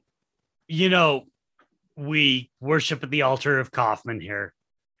 So, we worship at the altar of Kaufman here.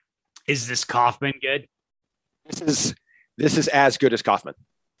 Is this Kaufman good? This is as good as Kaufman.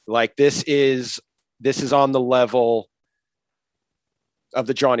 Like, this is on the level of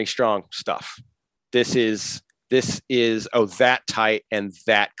the Johnny Strong stuff. This is that tight and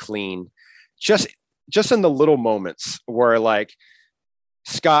that clean. Just in the little moments where, like,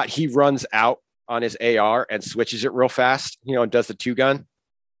 Scott, he runs out on his AR and switches it real fast, and does the 2-gun.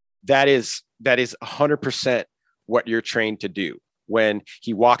 That is 100% what you're trained to do. When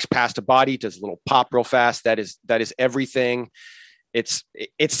he walks past a body, does a little pop real fast. That is everything.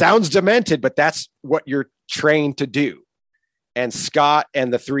 It sounds demented, but that's what you're trained to do. And Scott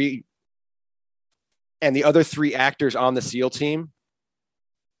and the other 3 actors on the SEAL team,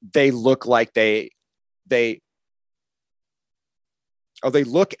 they look like they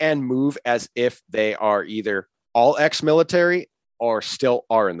look and move as if they are either all ex-military or still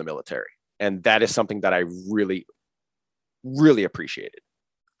are in the military. And that is something that I really, really appreciated.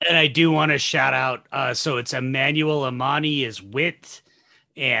 And I do want to shout out. So it's Emmanuel Amani as Wit,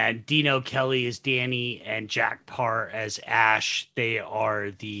 and Dino Kelly as Danny, and Jack Parr as Ash. They are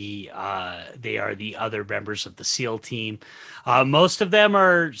the other members of the SEAL team. Most of them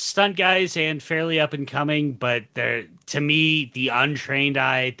are stunt guys and fairly up and coming, but they're, to me, the untrained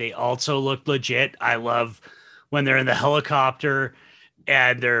eye, they also look legit. I love when they're in the helicopter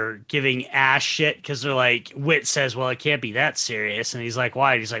and they're giving Ash shit because they're like, Wit says, well, it can't be that serious. And he's like,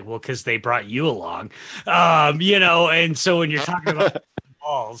 why? And he's like, well, because they brought you along. And so when you're talking about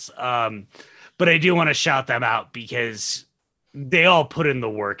balls, but I do want to shout them out because they all put in the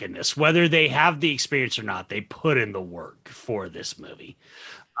work in this, whether they have the experience or not. They put in the work for this movie.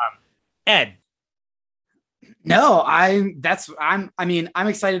 Ed. No, I'm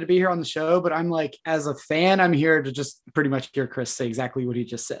excited to be here on the show, but I'm like, as a fan, I'm here to just pretty much hear Chris say exactly what he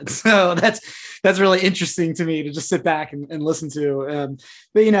just said. So that's really interesting to me to just sit back and listen to.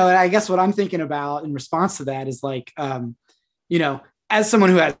 But I guess what I'm thinking about in response to that is like, as someone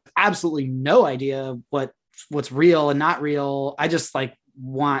who has absolutely no idea what's real and not real, I just like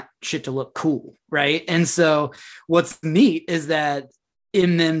want shit to look cool, right? And so what's neat is that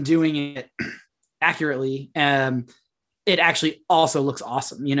in them doing it accurately, it actually also looks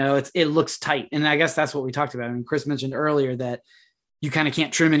awesome. It looks tight. And I guess that's what we talked about. I mean, Chris mentioned earlier that you kind of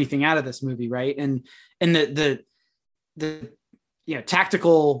can't trim anything out of this movie, right? And the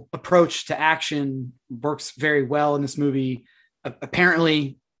tactical approach to action works very well in this movie,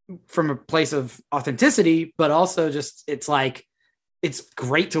 apparently from a place of authenticity, but also just, it's like, it's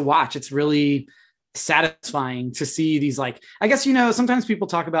great to watch. It's really satisfying to see these, like, I guess, sometimes people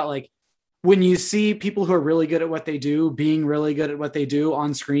talk about like, when you see people who are really good at what they do being really good at what they do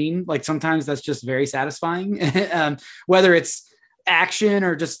on screen, like sometimes that's just very satisfying. Whether it's action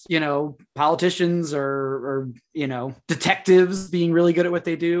or just, politicians or detectives being really good at what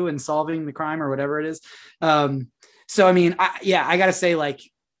they do and solving the crime or whatever it is. So, I mean, I got to say, like,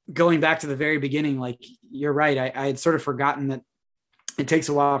 going back to the very beginning, like, you're right. I had sort of forgotten that it takes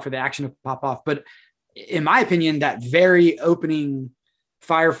a while for the action to pop off. But in my opinion, that very opening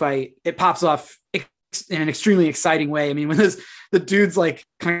firefight, it pops off in an extremely exciting way. I mean, when the dudes like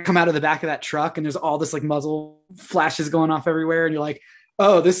kind of come out of the back of that truck and there's all this like muzzle flashes going off everywhere, and you're like,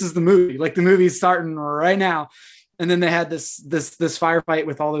 oh, this is the movie. Like, the movie's starting right now. And then they had this firefight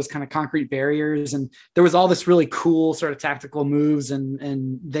with all those kind of concrete barriers, and there was all this really cool sort of tactical moves,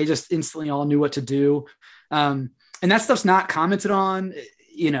 and they just instantly all knew what to do. And that stuff's not commented on.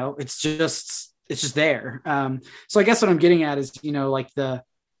 It's just there. So I guess what I'm getting at is, like the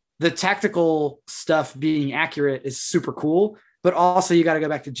tactical stuff being accurate is super cool, but also you got to go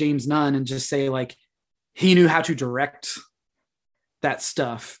back to James Nunn and just say, like, he knew how to direct that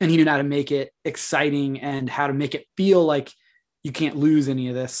stuff, and he knew how to make it exciting and how to make it feel like you can't lose any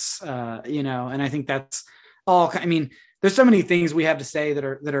of this, and I think that's all. I mean, there's so many things we have to say that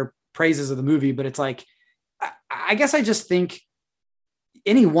are praises of the movie, but it's like, I guess I just think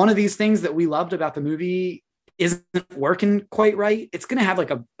any one of these things that we loved about the movie isn't working quite right, it's going to have like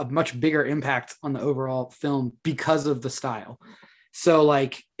a much bigger impact on the overall film because of the style. So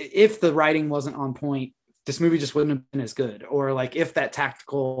like, if the writing wasn't on point, this movie just wouldn't have been as good. Or like, if that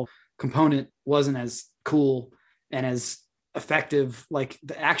tactical component wasn't as cool and as effective. Like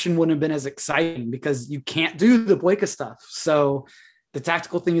the action wouldn't have been as exciting because you can't do the Boyka stuff. So the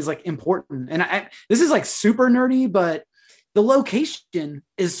tactical thing is like important. And this is like super nerdy, but the location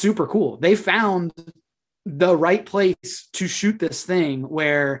is super cool. They found the right place to shoot this thing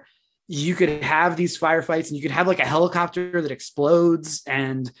where you could have these firefights and you could have like a helicopter that explodes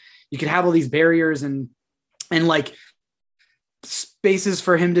and you could have all these barriers and like spaces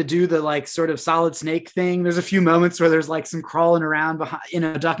for him to do the like sort of Solid Snake thing. There's a few moments where there's like some crawling around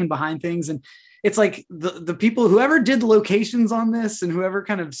behind, ducking behind things. And it's like the people, whoever did the locations on this and whoever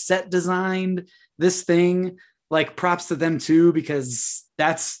kind of set designed this thing, like props to them too, because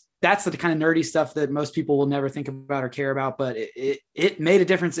that's the kind of nerdy stuff that most people will never think about or care about, but it made a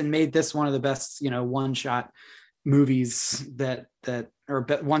difference and made this one of the best, one-shot movies or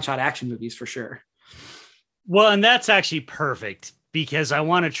one-shot action movies for sure. Well, and that's actually perfect because I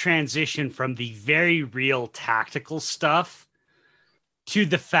want to transition from the very real tactical stuff to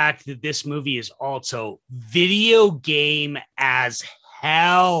the fact that this movie is also video game as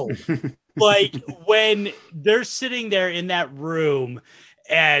hell. Like when they're sitting there in that room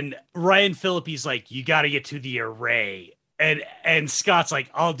and Ryan Phillippe's like, you got to get to the array. And Scott's like,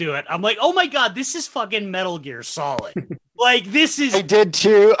 I'll do it. I'm like, oh my God, this is fucking Metal Gear Solid. Like this is. I did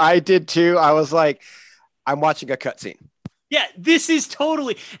too. I was like, I'm watching a cutscene. Yeah, this is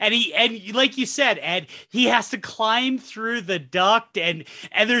totally, and like you said, Ed, he has to climb through the duct, and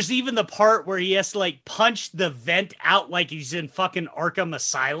there's even the part where he has to like punch the vent out like he's in fucking Arkham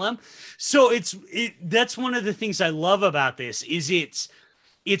Asylum. So that's one of the things I love about this is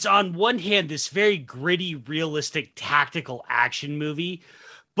it's on one hand this very gritty, realistic, tactical action movie,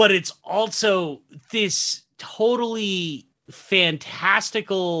 but it's also this totally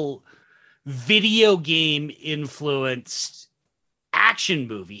fantastical video game influenced action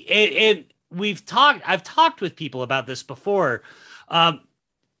movie. And I've talked with people about this before,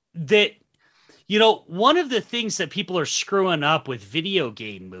 that, one of the things that people are screwing up with video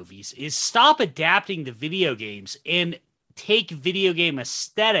game movies is stop adapting the video games and take video game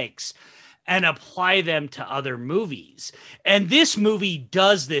aesthetics and apply them to other movies. And this movie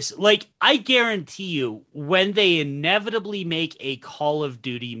does this. Like, I guarantee you, when they inevitably make a Call of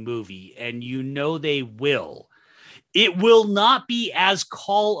Duty movie, and they will, it will not be as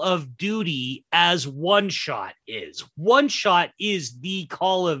Call of Duty as One Shot is. One Shot is the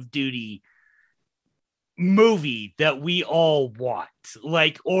Call of Duty movie that we all want,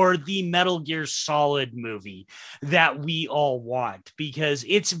 or the Metal Gear Solid movie that we all want, because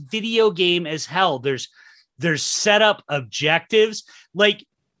it's video game as hell. There's set up objectives. Like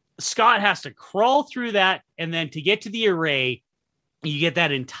Scott has to crawl through that, and then to get to the array, you get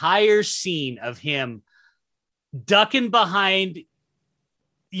that entire scene of him ducking behind,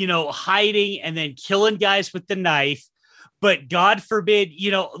 hiding and then killing guys with the knife. But God forbid,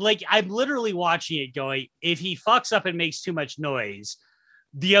 I'm literally watching it going, if he fucks up and makes too much noise,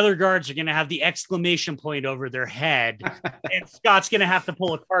 the other guards are going to have the exclamation point over their head, and Scott's going to have to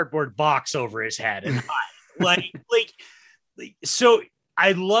pull a cardboard box over his head and hide. So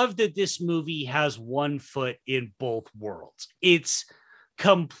I love that this movie has one foot in both worlds. It's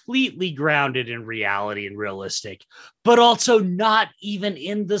completely grounded in reality and realistic, but also not even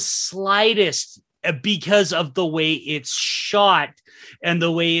in the slightest, because of the way it's shot and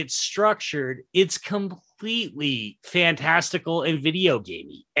the way it's structured. It's completely fantastical and video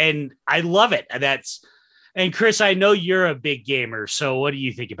gamey, and I love it. And Chris, I know you're a big gamer, so what do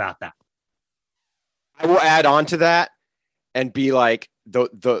you think about that? I will add on to that and be like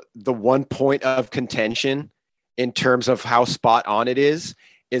the one point of contention in terms of how spot on it is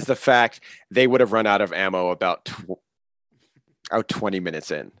the fact they would have run out of ammo about 20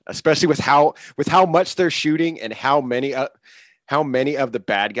 minutes in, especially with how much they're shooting and how many of the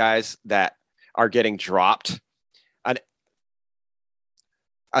bad guys that are getting dropped.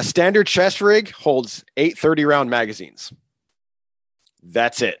 A standard chest rig holds 8 30-round magazines.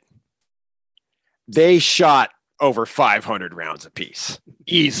 That's it. They shot over 500 rounds apiece,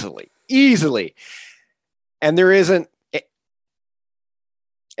 easily. And there isn't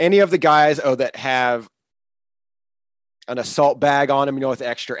any of the guys that have an assault bag on them, with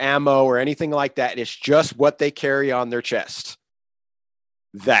extra ammo or anything like that. It's just what they carry on their chest.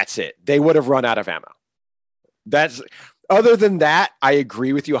 That's it. They would have run out of ammo. Other than that, I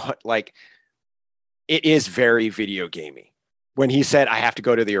agree with you. Like, it is very video gamey. When he said, I have to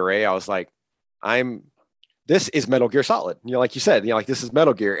go to the array, I was like, this is Metal Gear Solid. Like you said, this is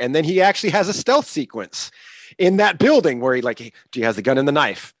Metal Gear. And then he actually has a stealth sequence in that building where he has the gun and the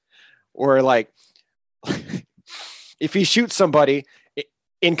knife, or if he shoots somebody,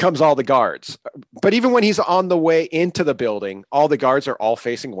 in comes all the guards. But even when he's on the way into the building, all the guards are all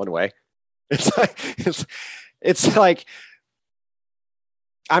facing one way. It's like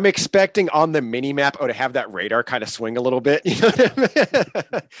I'm expecting on the mini map to have that radar kind of swing a little bit, you know what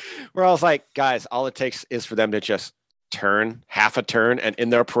I mean? Where I was like, guys, all it takes is for them to just turn half a turn, and in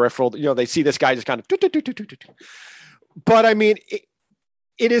their peripheral, you know, they see this guy just kind of. But I mean,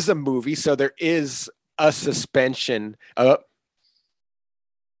 it is a movie, so there is a suspension of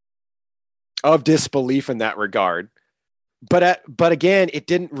disbelief in that regard. But again, it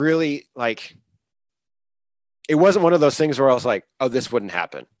didn't really like. It wasn't one of those things where I was like, oh, this wouldn't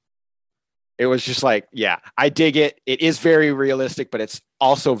happen. It was just like, yeah, I dig it. It is very realistic, but it's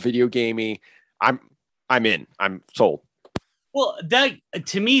also video gamey. I'm in. I'm sold. Well, that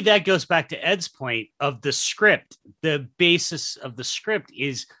to me, that goes back to Ed's point of the script. The basis of the script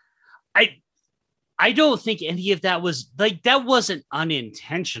is I don't think any of that was like, that wasn't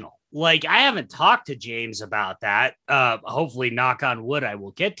unintentional. Like, I haven't talked to James about that. Hopefully, knock on wood, I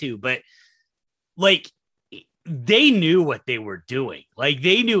will get to, but like, they knew what they were doing. Like,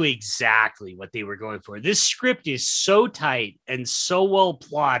 they knew exactly what they were going for. This script is so tight and so well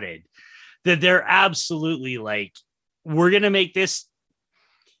plotted that they're absolutely like, we're going to make this,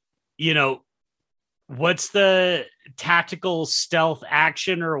 you know, what's the tactical stealth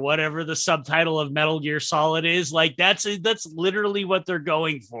action or whatever the subtitle of Metal Gear Solid is. Like, that's literally what they're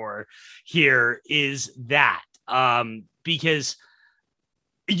going for here, is that, because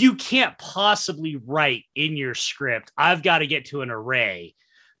you can't possibly write in your script, I've got to get to an array,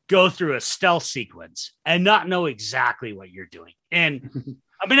 go through a stealth sequence, and not know exactly what you're doing. And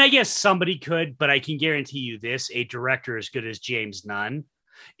I mean, I guess somebody could, but I can guarantee you this, a director as good as James Nunn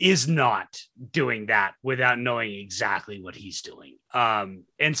is not doing that without knowing exactly what he's doing. And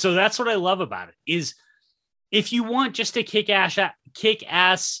so that's what I love about it, is if you want just a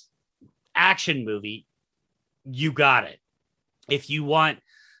kick-ass action movie, you got it. If you want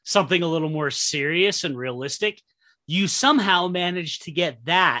something a little more serious and realistic, you somehow managed to get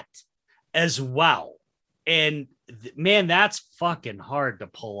that as well. And man, that's fucking hard to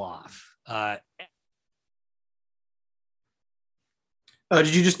pull off. Oh,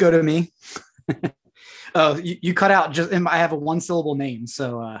 did you just go to me? Oh, you cut out just, I have a 1-syllable name.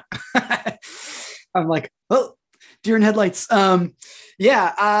 So I'm like, oh, deer in headlights.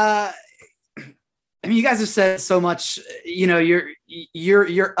 Yeah. I mean, you guys have said so much, you know,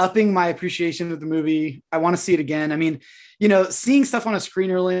 you're upping my appreciation of the movie. I want to see it again. I mean, you know, seeing stuff on a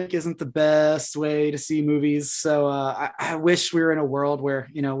screener link isn't the best way to see movies. So I wish we were in a world where,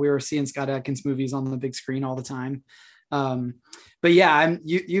 you know, we were seeing Scott Adkins movies on the big screen all the time. But yeah,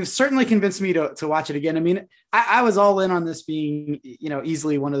 you've certainly convinced me to watch it again. I mean, I was all in on this being, you know,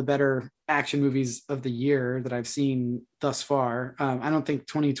 easily one of the better action movies of the year that I've seen thus far. I don't think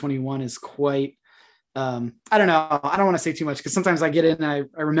 2021 is quite, I don't know. I don't want to say too much because sometimes I get in and I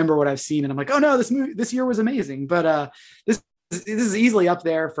remember what I've seen and I'm like, oh no, this year was amazing. But this is easily up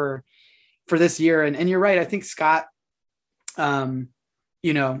there for this year. And you're right. I think Scott,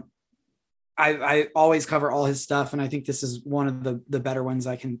 you know, I always cover all his stuff, and I think this is one of the better ones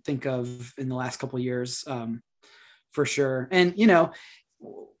I can think of in the last couple of years, for sure. And you know,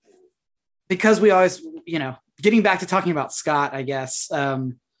 because we always, you know, getting back to talking about Scott, I guess,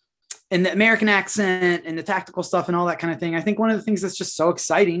 and the American accent and the tactical stuff and all that kind of thing. I think one of the things that's just so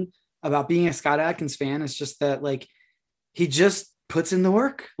exciting about being a Scott Adkins fan is just that, like, he just puts in the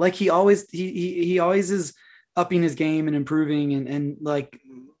work. Like he always is upping his game and improving. And like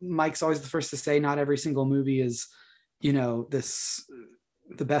Mike's always the first to say, not every single movie is, you know,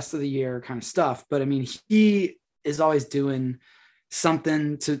 the best of the year kind of stuff. But I mean, he is always doing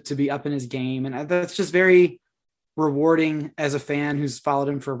something to be up in his game. And that's just very rewarding as a fan who's followed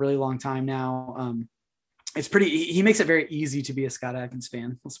him for a really long time now. He makes it very easy to be a Scott Adkins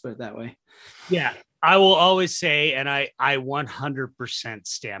fan. Let's put it that way. Yeah. I will always say, and I 100%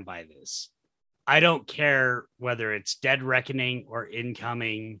 stand by this. I don't care whether it's Dead Reckoning or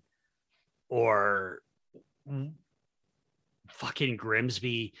Incoming or fucking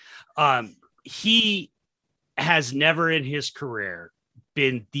Grimsby. He has never in his career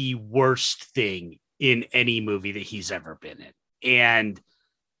been the worst thing in any movie that he's ever been in. And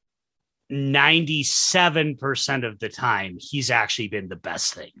 97% of the time, he's actually been the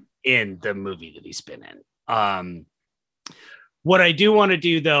best thing in the movie that he's been in. What I do want to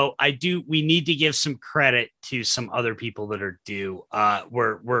do, though, we need to give some credit to some other people that are due.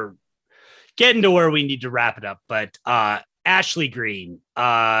 We're getting to where we need to wrap it up, but Ashley Greene,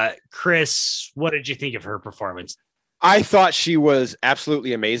 Chris, what did you think of her performance? I thought she was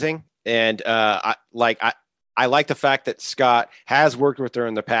absolutely amazing. And I like the fact that Scott has worked with her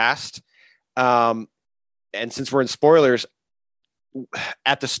in the past. And since we're in spoilers,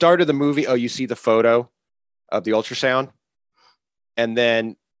 at the start of the movie, you see the photo of the ultrasound, and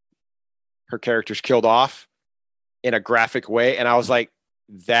then her character's killed off in a graphic way. And I was like,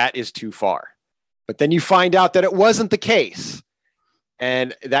 that is too far. But then you find out that it wasn't the case.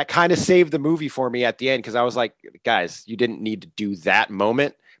 And that kind of saved the movie for me at the end, because I was like, guys, you didn't need to do that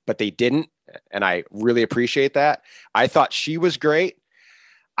moment, but they didn't. And I really appreciate that. I thought she was great.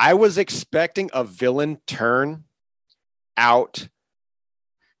 I was expecting a villain turn out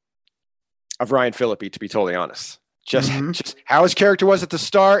of Ryan Phillippe, to be totally honest. Just how his character was at the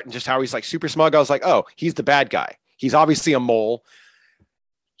start and just how he's like super smug. I was like, oh, he's the bad guy. He's obviously a mole.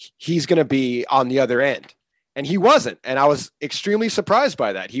 He's going to be on the other end. And he wasn't. And I was extremely surprised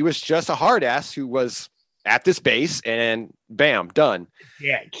by that. He was just a hard ass who was at this base and bam, done.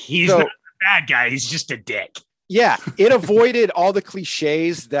 Yeah, he's not the bad guy. He's just a dick. Yeah, it avoided all the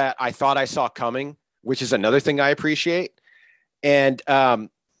cliches that I thought I saw coming, which is another thing I appreciate. And God,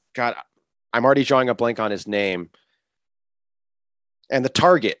 I'm already drawing a blank on his name. And the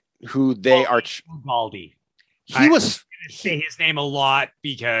target, who they are. Baldy. He was. Say his name a lot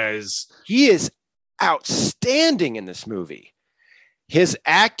because he is outstanding in this movie. His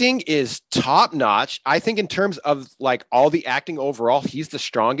acting is top notch. I think in terms of like all the acting overall, he's the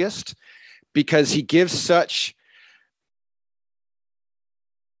strongest because he gives such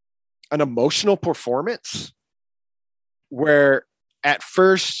an emotional performance where at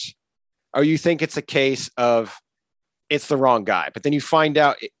first, you think it's a case of it's the wrong guy, but then you find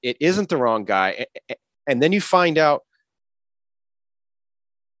out it isn't the wrong guy. And then you find out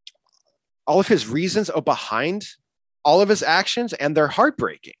all of his reasons behind all of his actions, and they're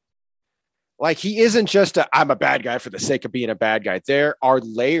heartbreaking. Like, he isn't just I'm a bad guy for the sake of being a bad guy. There are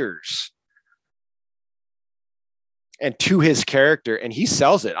layers and to his character, and he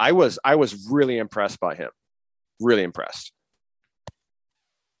sells it. I was really impressed by him. Really impressed.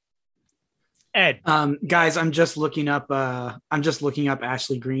 Ed, guys, I'm just looking up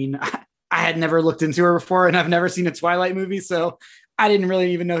Ashley Greene. I had never looked into her before, and I've never seen a Twilight movie, so I didn't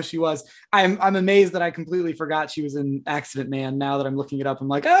really even know who she was. I'm amazed that I completely forgot she was in Accident Man. Now that I'm looking it up, I'm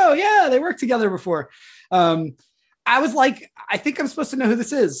like, oh yeah, they worked together before. I was like, I think I'm supposed to know who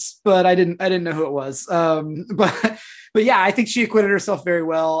this is, but I didn't know who it was. But yeah, I think she acquitted herself very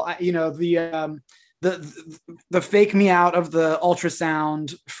well. The fake me out of the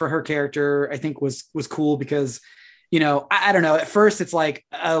ultrasound for her character, I think was cool because, I don't know. At first it's like,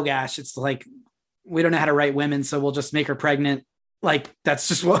 oh gosh, it's like, we don't know how to write women, so we'll just make her pregnant. Like, that's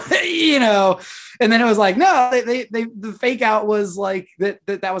just what, and then it was like, no, they the fake out was like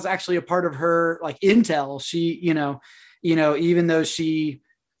that was actually a part of her, like, intel. She, even though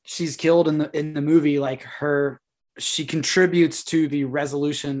she's killed in the movie, like she contributes to the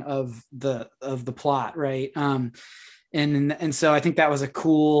resolution of the plot. Right. And so I think that was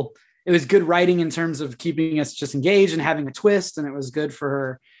it was good writing in terms of keeping us just engaged and having a twist. And it was good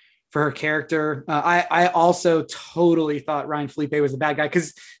for her character. I also totally thought Ryan Phillippe was a bad guy,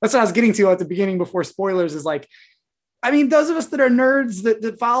 because that's what I was getting to at the beginning before spoilers, is like, I mean, those of us that are nerds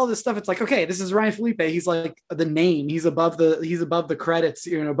that follow this stuff, it's like, okay, this is Ryan Phillippe. He's like the name, he's above the credits,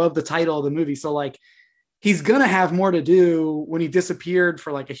 above the title of the movie. So like, he's going to have more to do when he disappeared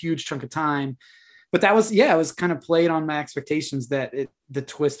for like a huge chunk of time. But that was, it was kind of played on my expectations that the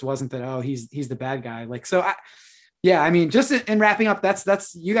twist wasn't that, oh, he's the bad guy. Like, so I mean, just in wrapping up,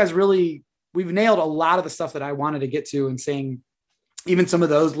 that's you guys really, we've nailed a lot of the stuff that I wanted to get to, and saying even some of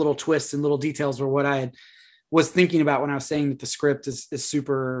those little twists and little details were what I was thinking about when I was saying that the script is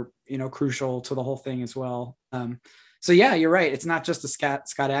super, crucial to the whole thing as well. So yeah, you're right. It's not just a Scott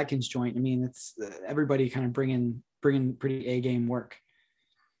Adkins joint. I mean, it's everybody kind of bringing pretty A-game work.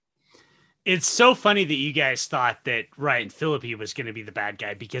 It's so funny that you guys thought that Ryan Phillippe was going to be the bad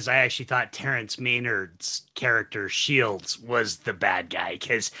guy, because I actually thought Terrence Maynard's character Shields was the bad guy,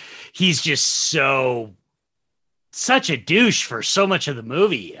 because he's just such a douche for so much of the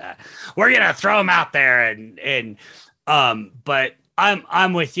movie. We're going to throw him out there. But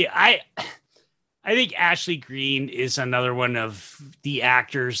I'm with you. I think Ashley Greene is another one of the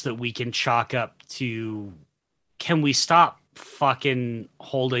actors that we can chalk up to, can we stop fucking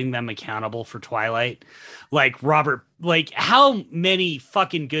holding them accountable for Twilight? Like how many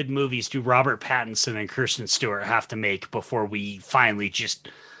fucking good movies do Robert Pattinson and Kristen Stewart have to make before we finally just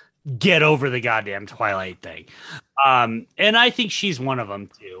get over the goddamn Twilight thing? And I think she's one of them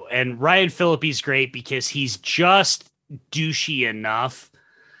too. And Ryan Phillippe's great because he's just douchey enough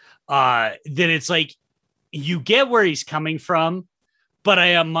that it's like, you get where he's coming from, But I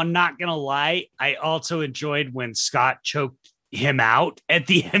am not going to lie. I also enjoyed when Scott choked him out at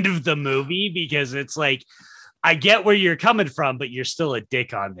the end of the movie, because it's like, I get where you're coming from, but you're still a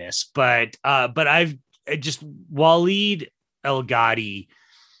dick on this. But I've just Waleed El Ghadi.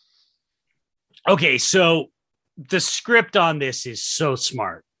 Okay, so the script on this is so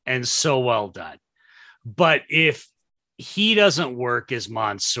smart and so well done. But if he doesn't work as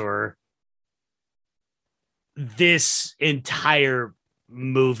Mansoor, this entire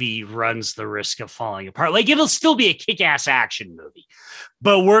movie runs the risk of falling apart. Like, it'll still be a kick-ass action movie,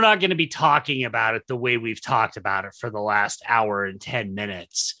 but we're not going to be talking about it the way we've talked about it for the last hour and 10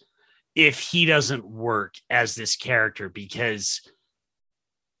 minutes if he doesn't work as this character, because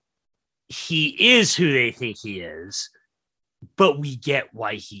he is who they think he is, but we get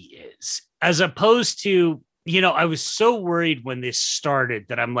why he is. As opposed to, I was so worried when this started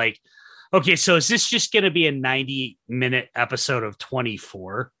that I'm like, okay, so is this just going to be a 90-minute episode of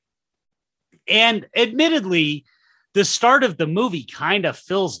 24? And admittedly, the start of the movie kind of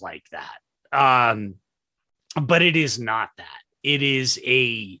feels like that. But it is not that. It is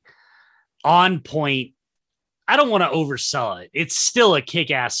a on point. I don't want to oversell it. It's still a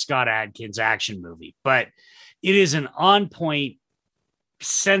kick-ass Scott Adkins action movie, but it is an on point,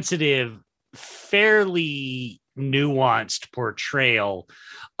 sensitive, fairly nuanced portrayal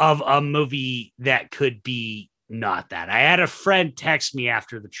of a movie that could be not that. I had a friend text me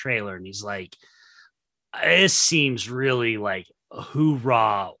after the trailer and he's like, this seems really like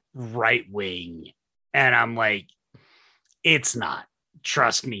hoorah right wing. And I'm like, it's not.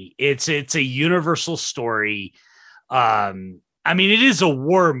 Trust me. It's a universal story. I mean, it is a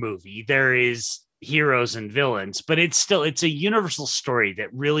war movie. There is heroes and villains, but it's a universal story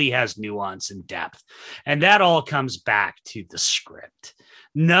that really has nuance and depth. And that all comes back to the script.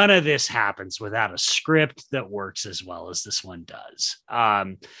 None of this happens without a script that works as well as this one does.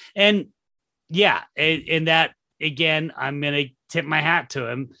 And yeah, and that, again, I'm going to tip my hat to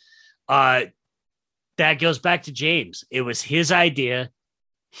him. That goes back to James. It was his idea.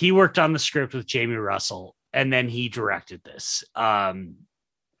 He worked on the script with Jamie Russell, and then he directed this.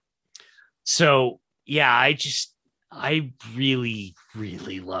 So yeah, I really,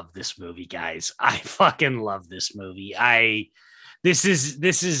 really love this movie, guys. I fucking love this movie. This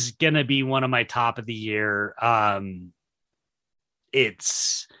is gonna be one of my top of the year.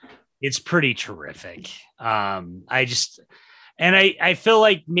 It's pretty terrific. I feel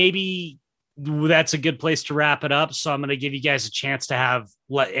like maybe that's a good place to wrap it up. So I'm going to give you guys a chance to have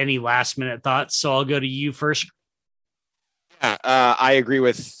any last minute thoughts. So I'll go to you first. Yeah, I agree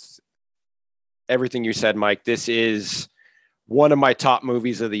with everything you said, Mike. This is one of my top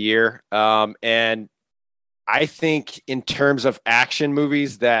movies of the year. And I think in terms of action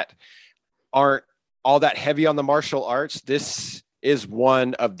movies that aren't all that heavy on the martial arts, this is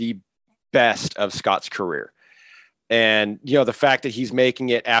one of the best of Scott's career. And, the fact that he's making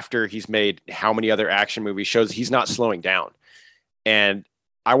it after he's made how many other action movies shows he's not slowing down. And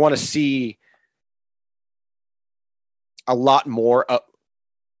I want to see a lot more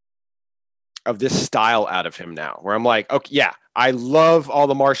of this style out of him now, where I'm like, okay, yeah, I love all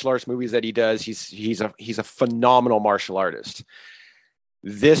the martial arts movies that he does. He's a phenomenal martial artist.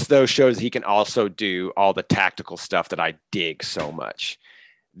 This, though, shows he can also do all the tactical stuff that I dig so much.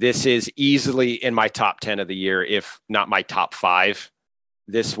 This is easily in my top 10 of the year, if not my top 5.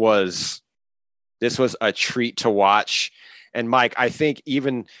 This was a treat to watch. And Mike, I think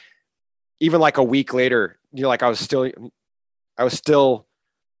even like a week later, like I was still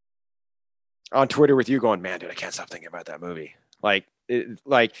on Twitter with you going, man, dude, I can't stop thinking about that movie. Like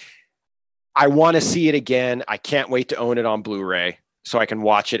I want to see it again. I can't wait to own it on Blu-ray so I can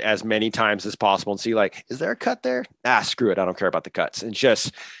watch it as many times as possible and see, like, is there a cut there? Screw it. I don't care about the cuts. And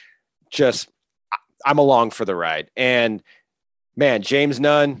just I'm along for the ride. And man, James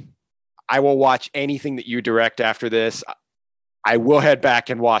Nunn, I will watch anything that you direct after this. I will head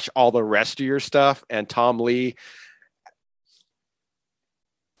back and watch all the rest of your stuff. And Tom Lee,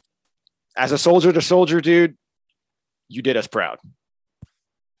 as a soldier to soldier, dude, you did us proud.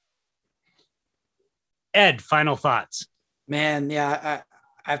 Ed, final thoughts. Man, yeah,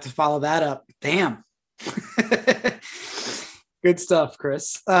 I have to follow that up. Damn. Good stuff,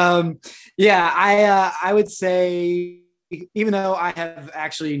 Chris. Yeah, I would say, even though I have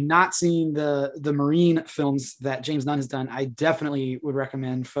actually not seen the Marine films that James Nunn has done, I definitely would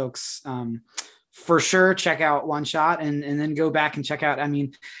recommend folks for sure check out One Shot and then go back and check out. I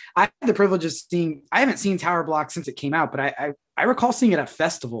mean, I had the privilege of seeing, I haven't seen Tower Block since it came out, but I recall seeing it at a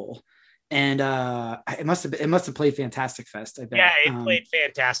festival. And it must have played Fantastic Fest. I bet. Yeah, it played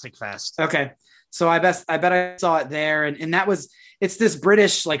Fantastic Fest. Okay, So I bet I saw it there. And it's this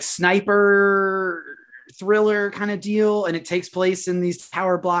British like sniper thriller kind of deal. And it takes place in these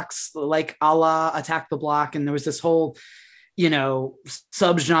tower blocks, like a la Attack the Block. And there was this whole,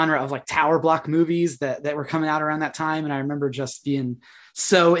 subgenre of like tower block movies that were coming out around that time. And I remember just being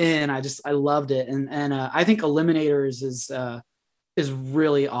so in. I loved it. And I think Eliminators is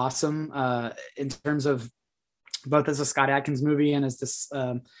really awesome in terms of both as a Scott Adkins movie and as this.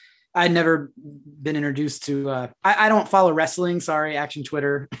 I'd never been introduced to. I don't follow wrestling. Sorry, Action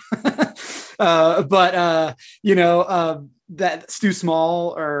Twitter. But that Stu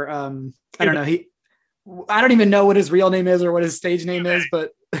Small or I don't know. I don't even know what his real name is or what his stage name is, but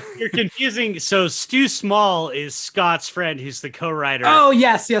you're confusing. So Stu Small is Scott's friend, who's the co-writer. Oh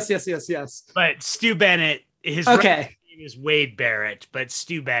yes. But Stu Bennett, his name is Wade Barrett, but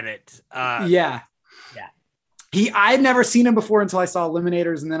Stu Bennett. Yeah. I had never seen him before until I saw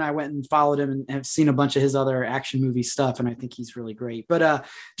Eliminators, and then I went and followed him and have seen a bunch of his other action movie stuff, and I think he's really great. But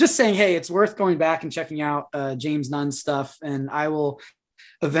just saying, hey, it's worth going back and checking out James Nunn stuff, and I will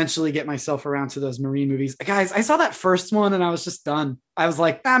eventually get myself around to those Marine movies. Guys, I saw that first one and I was just done. I was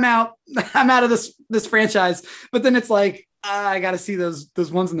like, I'm out of this franchise. But then it's like, I got to see those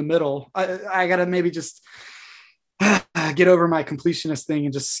ones in the middle. I got to maybe just get over my completionist thing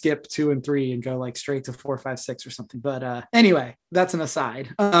and just skip 2 and 3 and go like straight to 4, 5, 6 or something. But anyway, that's an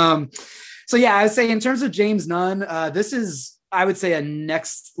aside. So yeah, I would say in terms of James Nunn, this is, I would say, a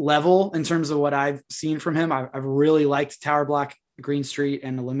next level in terms of what I've seen from him. I've really liked Tower Block, Green Street,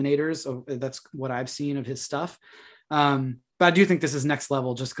 and Eliminators. So that's what I've seen of his stuff. But I do think this is next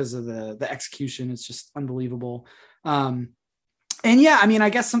level just because of the execution. It's just unbelievable. And yeah, I mean,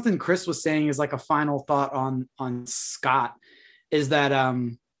 I guess something Chris was saying is like a final thought on Scott is that,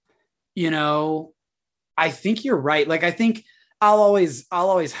 I think you're right. Like, I think I'll always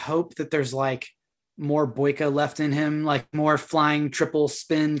hope that there's like more Boyka left in him, like more flying triple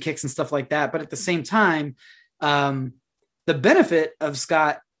spin kicks and stuff like that. But at the same time, the benefit of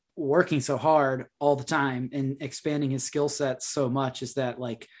Scott working so hard all the time and expanding his skill set so much is that,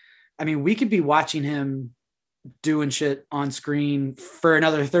 like, I mean, we could be watching him doing shit on screen for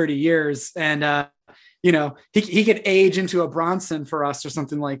another 30 years. And, he could age into a Bronson for us or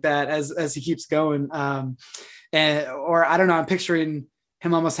something like that as he keeps going. Or I don't know, I'm picturing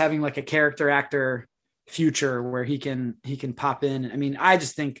him almost having like a character actor future where he can pop in. I mean, I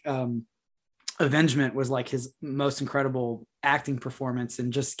just think, Avengement was like his most incredible acting performance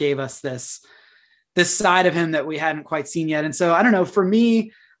and just gave us this side of him that we hadn't quite seen yet. And so I don't know, for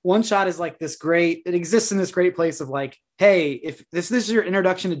me, One Shot is like it exists in this great place of like, hey, if this is your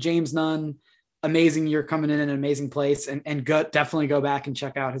introduction to James Nunn, amazing, you're coming in an amazing place, and definitely go back and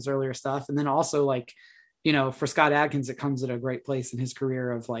check out his earlier stuff. And then also like, for Scott Adkins, it comes at a great place in his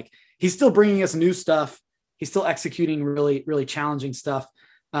career of like, he's still bringing us new stuff. He's still executing really, really challenging stuff.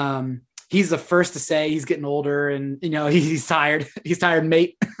 He's the first to say he's getting older and, he's tired. He's tired,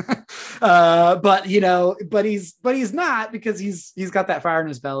 mate. But he's not, because he's got that fire in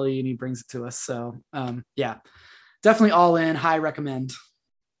his belly and he brings it to us. So yeah, definitely all in, high recommend.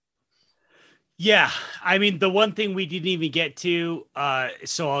 Yeah. I mean, the one thing we didn't even get to,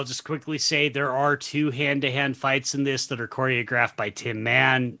 so I'll just quickly say there are 2 hand-to-hand fights in this that are choreographed by Tim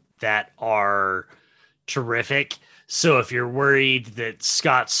Mann that are terrific. So if you're worried that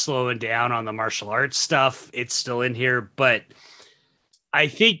Scott's slowing down on the martial arts stuff, it's still in here. But I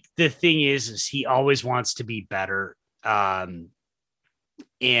think the thing is he always wants to be better. And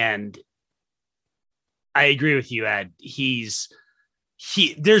I agree with you, Ed.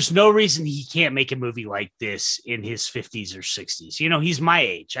 There's no reason he can't make a movie like this in his 50s or 60s. He's my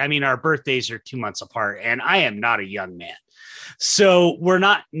age. I mean, our birthdays are 2 months apart, and I am not a young man. So we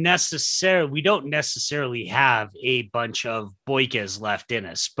don't necessarily have a bunch of Boykas left in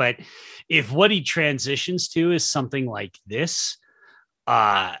us. But if what he transitions to is something like this,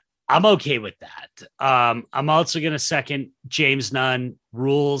 I'm okay with that. I'm also going to second James Nunn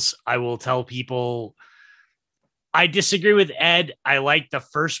rules. I will tell people I disagree with Ed. I like the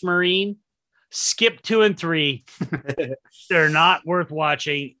first Marine. Skip 2 and 3. They're not worth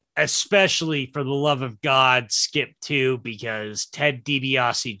watching. Especially for the love of God, skip 2, because Ted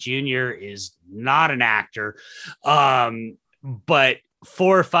DiBiase Jr. is not an actor. But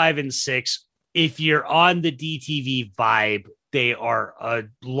 4, 5, and 6, if you're on the DTV vibe, they are a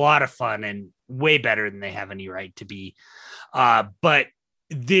lot of fun and way better than they have any right to be. But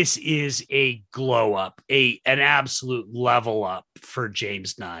this is a glow up, an absolute level up for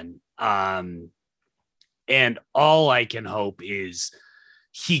James Nunn. And all I can hope is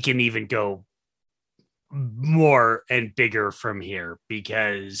he can even go more and bigger from here,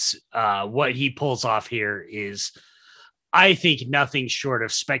 because what he pulls off here is, I think, nothing short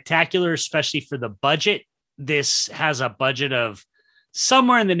of spectacular, especially for the budget. This has a budget of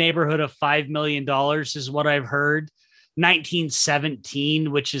somewhere in the neighborhood of $5 million is what I've heard.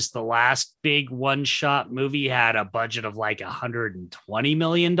 1917, which is the last big one-shot movie, had a budget of like $120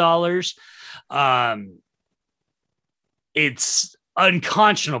 million. It's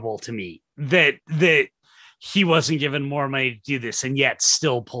unconscionable to me that he wasn't given more money to do this and yet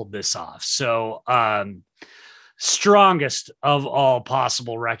still pulled this off. So strongest of all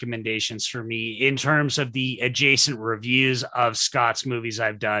possible recommendations for me in terms of the adjacent reviews of Scott's movies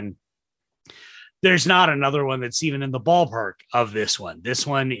I've done. There's not another one that's even in the ballpark of this one. This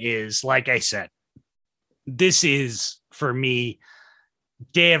one is, like I said, this is, for me,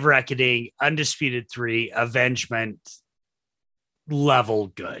 Day of Reckoning, Undisputed 3, Avengement level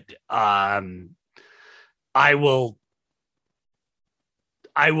good. I will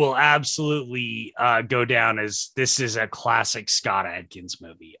absolutely go down as this is a classic Scott Adkins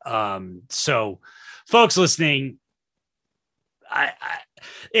movie. So folks listening,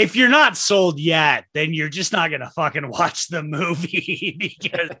 if you're not sold yet, then you're just not going to fucking watch the movie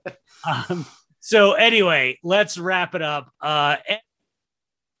because, so anyway, let's wrap it up. I'm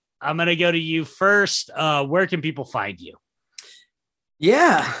going to go to you first. Where can people find you?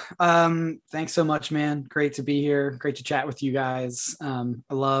 Yeah. Thanks so much, man. Great to be here. Great to chat with you guys. I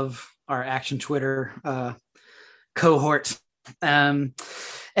love our Action Twitter cohort.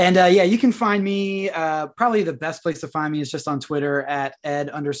 Yeah, you can find me. Probably the best place to find me is just on Twitter at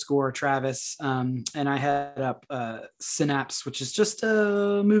 @Ed_Travis. And I head up Synapse, which is just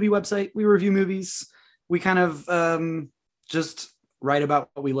a movie website. We review movies. We kind of just write about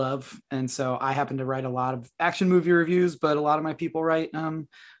what we love. And so I happen to write a lot of action movie reviews, but a lot of my people write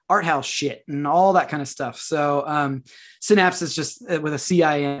art house shit and all that kind of stuff. So Synapse is just with a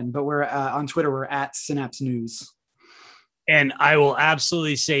CIN, but we're on Twitter, we're at Synapse News. And I will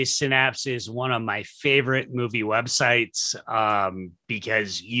absolutely say Synapse is one of my favorite movie websites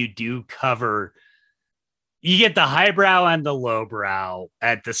because you do cover, you get the highbrow and the lowbrow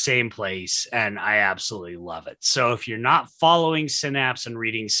at the same place, and I absolutely love it. So if you're not following Synapse and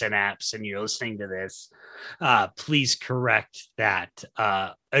reading Synapse and you're listening to this, please correct that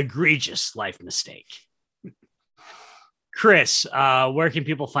egregious life mistake. Chris, where can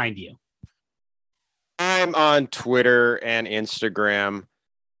people find you? I'm on Twitter and Instagram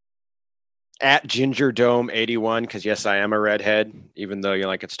at GingerDome81 because yes, I am a redhead, even though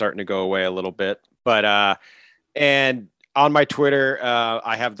it's starting to go away a little bit. But and on my Twitter,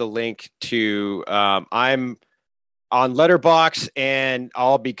 I have the link to I'm on Letterboxd, and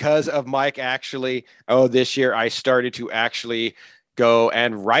all because of Mike. Actually, this year I started to actually go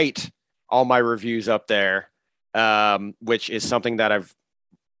and write all my reviews up there, which is something that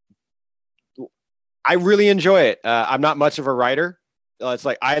I really enjoy it. I'm not much of a writer. It's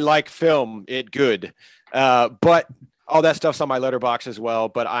like I like film, it good, but all that stuff's on my Letterboxd as well.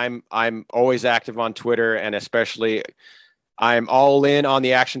 But I'm always active on Twitter, and especially I'm all in on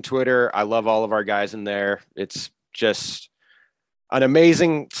the Action Twitter. I love all of our guys in there. It's just an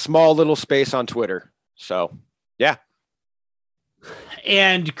amazing small little space on Twitter. So yeah.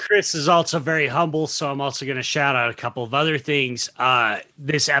 And Chris is also very humble, so I'm also going to shout out a couple of other things.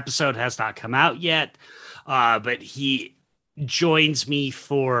 This episode has not come out yet, but he joins me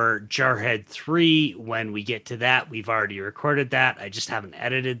for Jarhead 3. When we get to that, we've already recorded that. I just haven't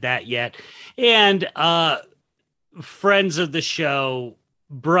edited that yet. And friends of the show,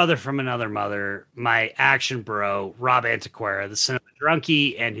 brother from another mother, my action bro, Rob Antiquera, the Cinema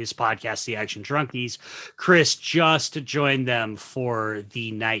Drunkie, and his podcast, The Action Drunkies. Chris just joined them for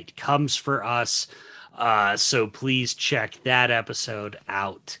The Night Comes for Us. So please check that episode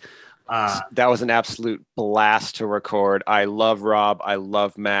out. That was an absolute blast to record. I love Rob. I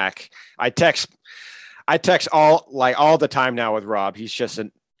love Mac. I text all the time now with Rob. He's just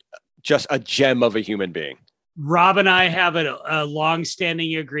a gem of a human being. Rob and I have a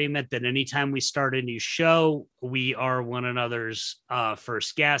long-standing agreement that anytime we start a new show, we are one another's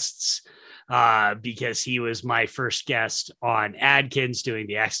first guests, because he was my first guest on Adkins doing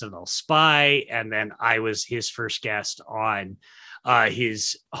The Accidental Spy, and then I was his first guest on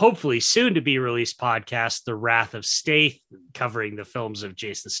his hopefully soon-to-be released podcast, The Wrath of Stath, covering the films of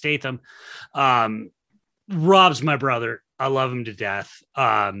Jason Statham. Rob's my brother. I love him to death.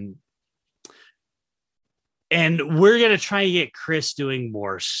 And we're going to try and get Chris doing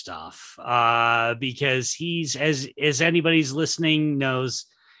more stuff because he's, as anybody's listening knows,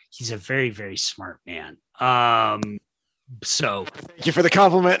 he's a very, very smart man. So thank you for the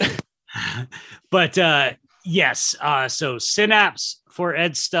compliment. But yes, so Synapse for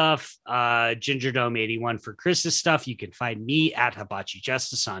Ed stuff, Ginger Dome 81 for Chris's stuff. You can find me at Hibachi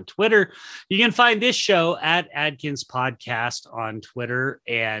Justice on Twitter. You can find this show at Adkins Podcast on Twitter,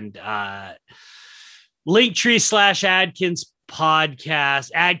 and Linktree/Adkins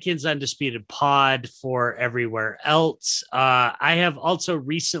Podcast, Adkins Undisputed Pod for everywhere else. I have also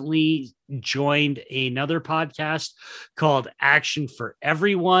recently joined another podcast called Action for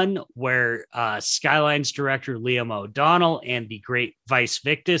Everyone, where Skyline's director Liam O'Donnell and the great Vice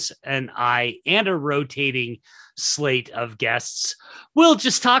Victus and I, and a rotating slate of guests, we'll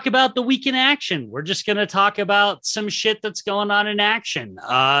just talk about the week in action. We're just going to talk about some shit that's going on in action.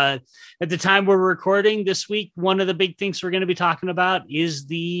 At the time we're recording this week, one of the big things we're going to be talking about is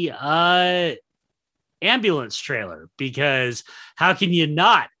the Ambulance trailer, because how can you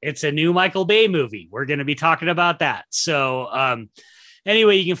not? It's a new Michael Bay movie. We're going to be talking about that. So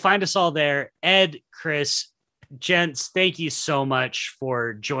anyway, you can find us all there. Ed, Chris, gents, thank you so much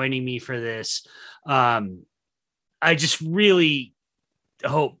for joining me for this. I just really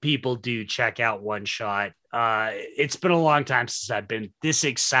hope people do check out One Shot. It's been a long time since I've been this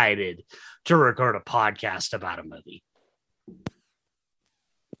excited to record a podcast about a movie.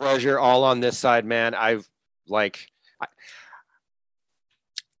 Pleasure all on this side, man. I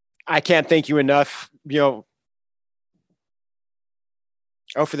can't thank you enough, for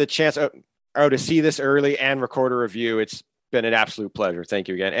the chance to see this early and record a review. It's been an absolute pleasure. Thank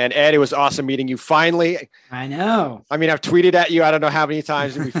you again. And Ed, it was awesome meeting you finally. I know. I mean, I've tweeted at you, I don't know how many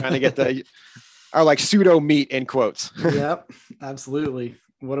times, and we finally get our pseudo meet in quotes. Yep, absolutely.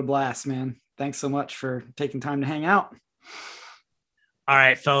 What a blast, man. Thanks so much for taking time to hang out. All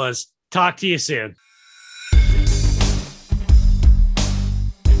right, fellas, talk to you soon.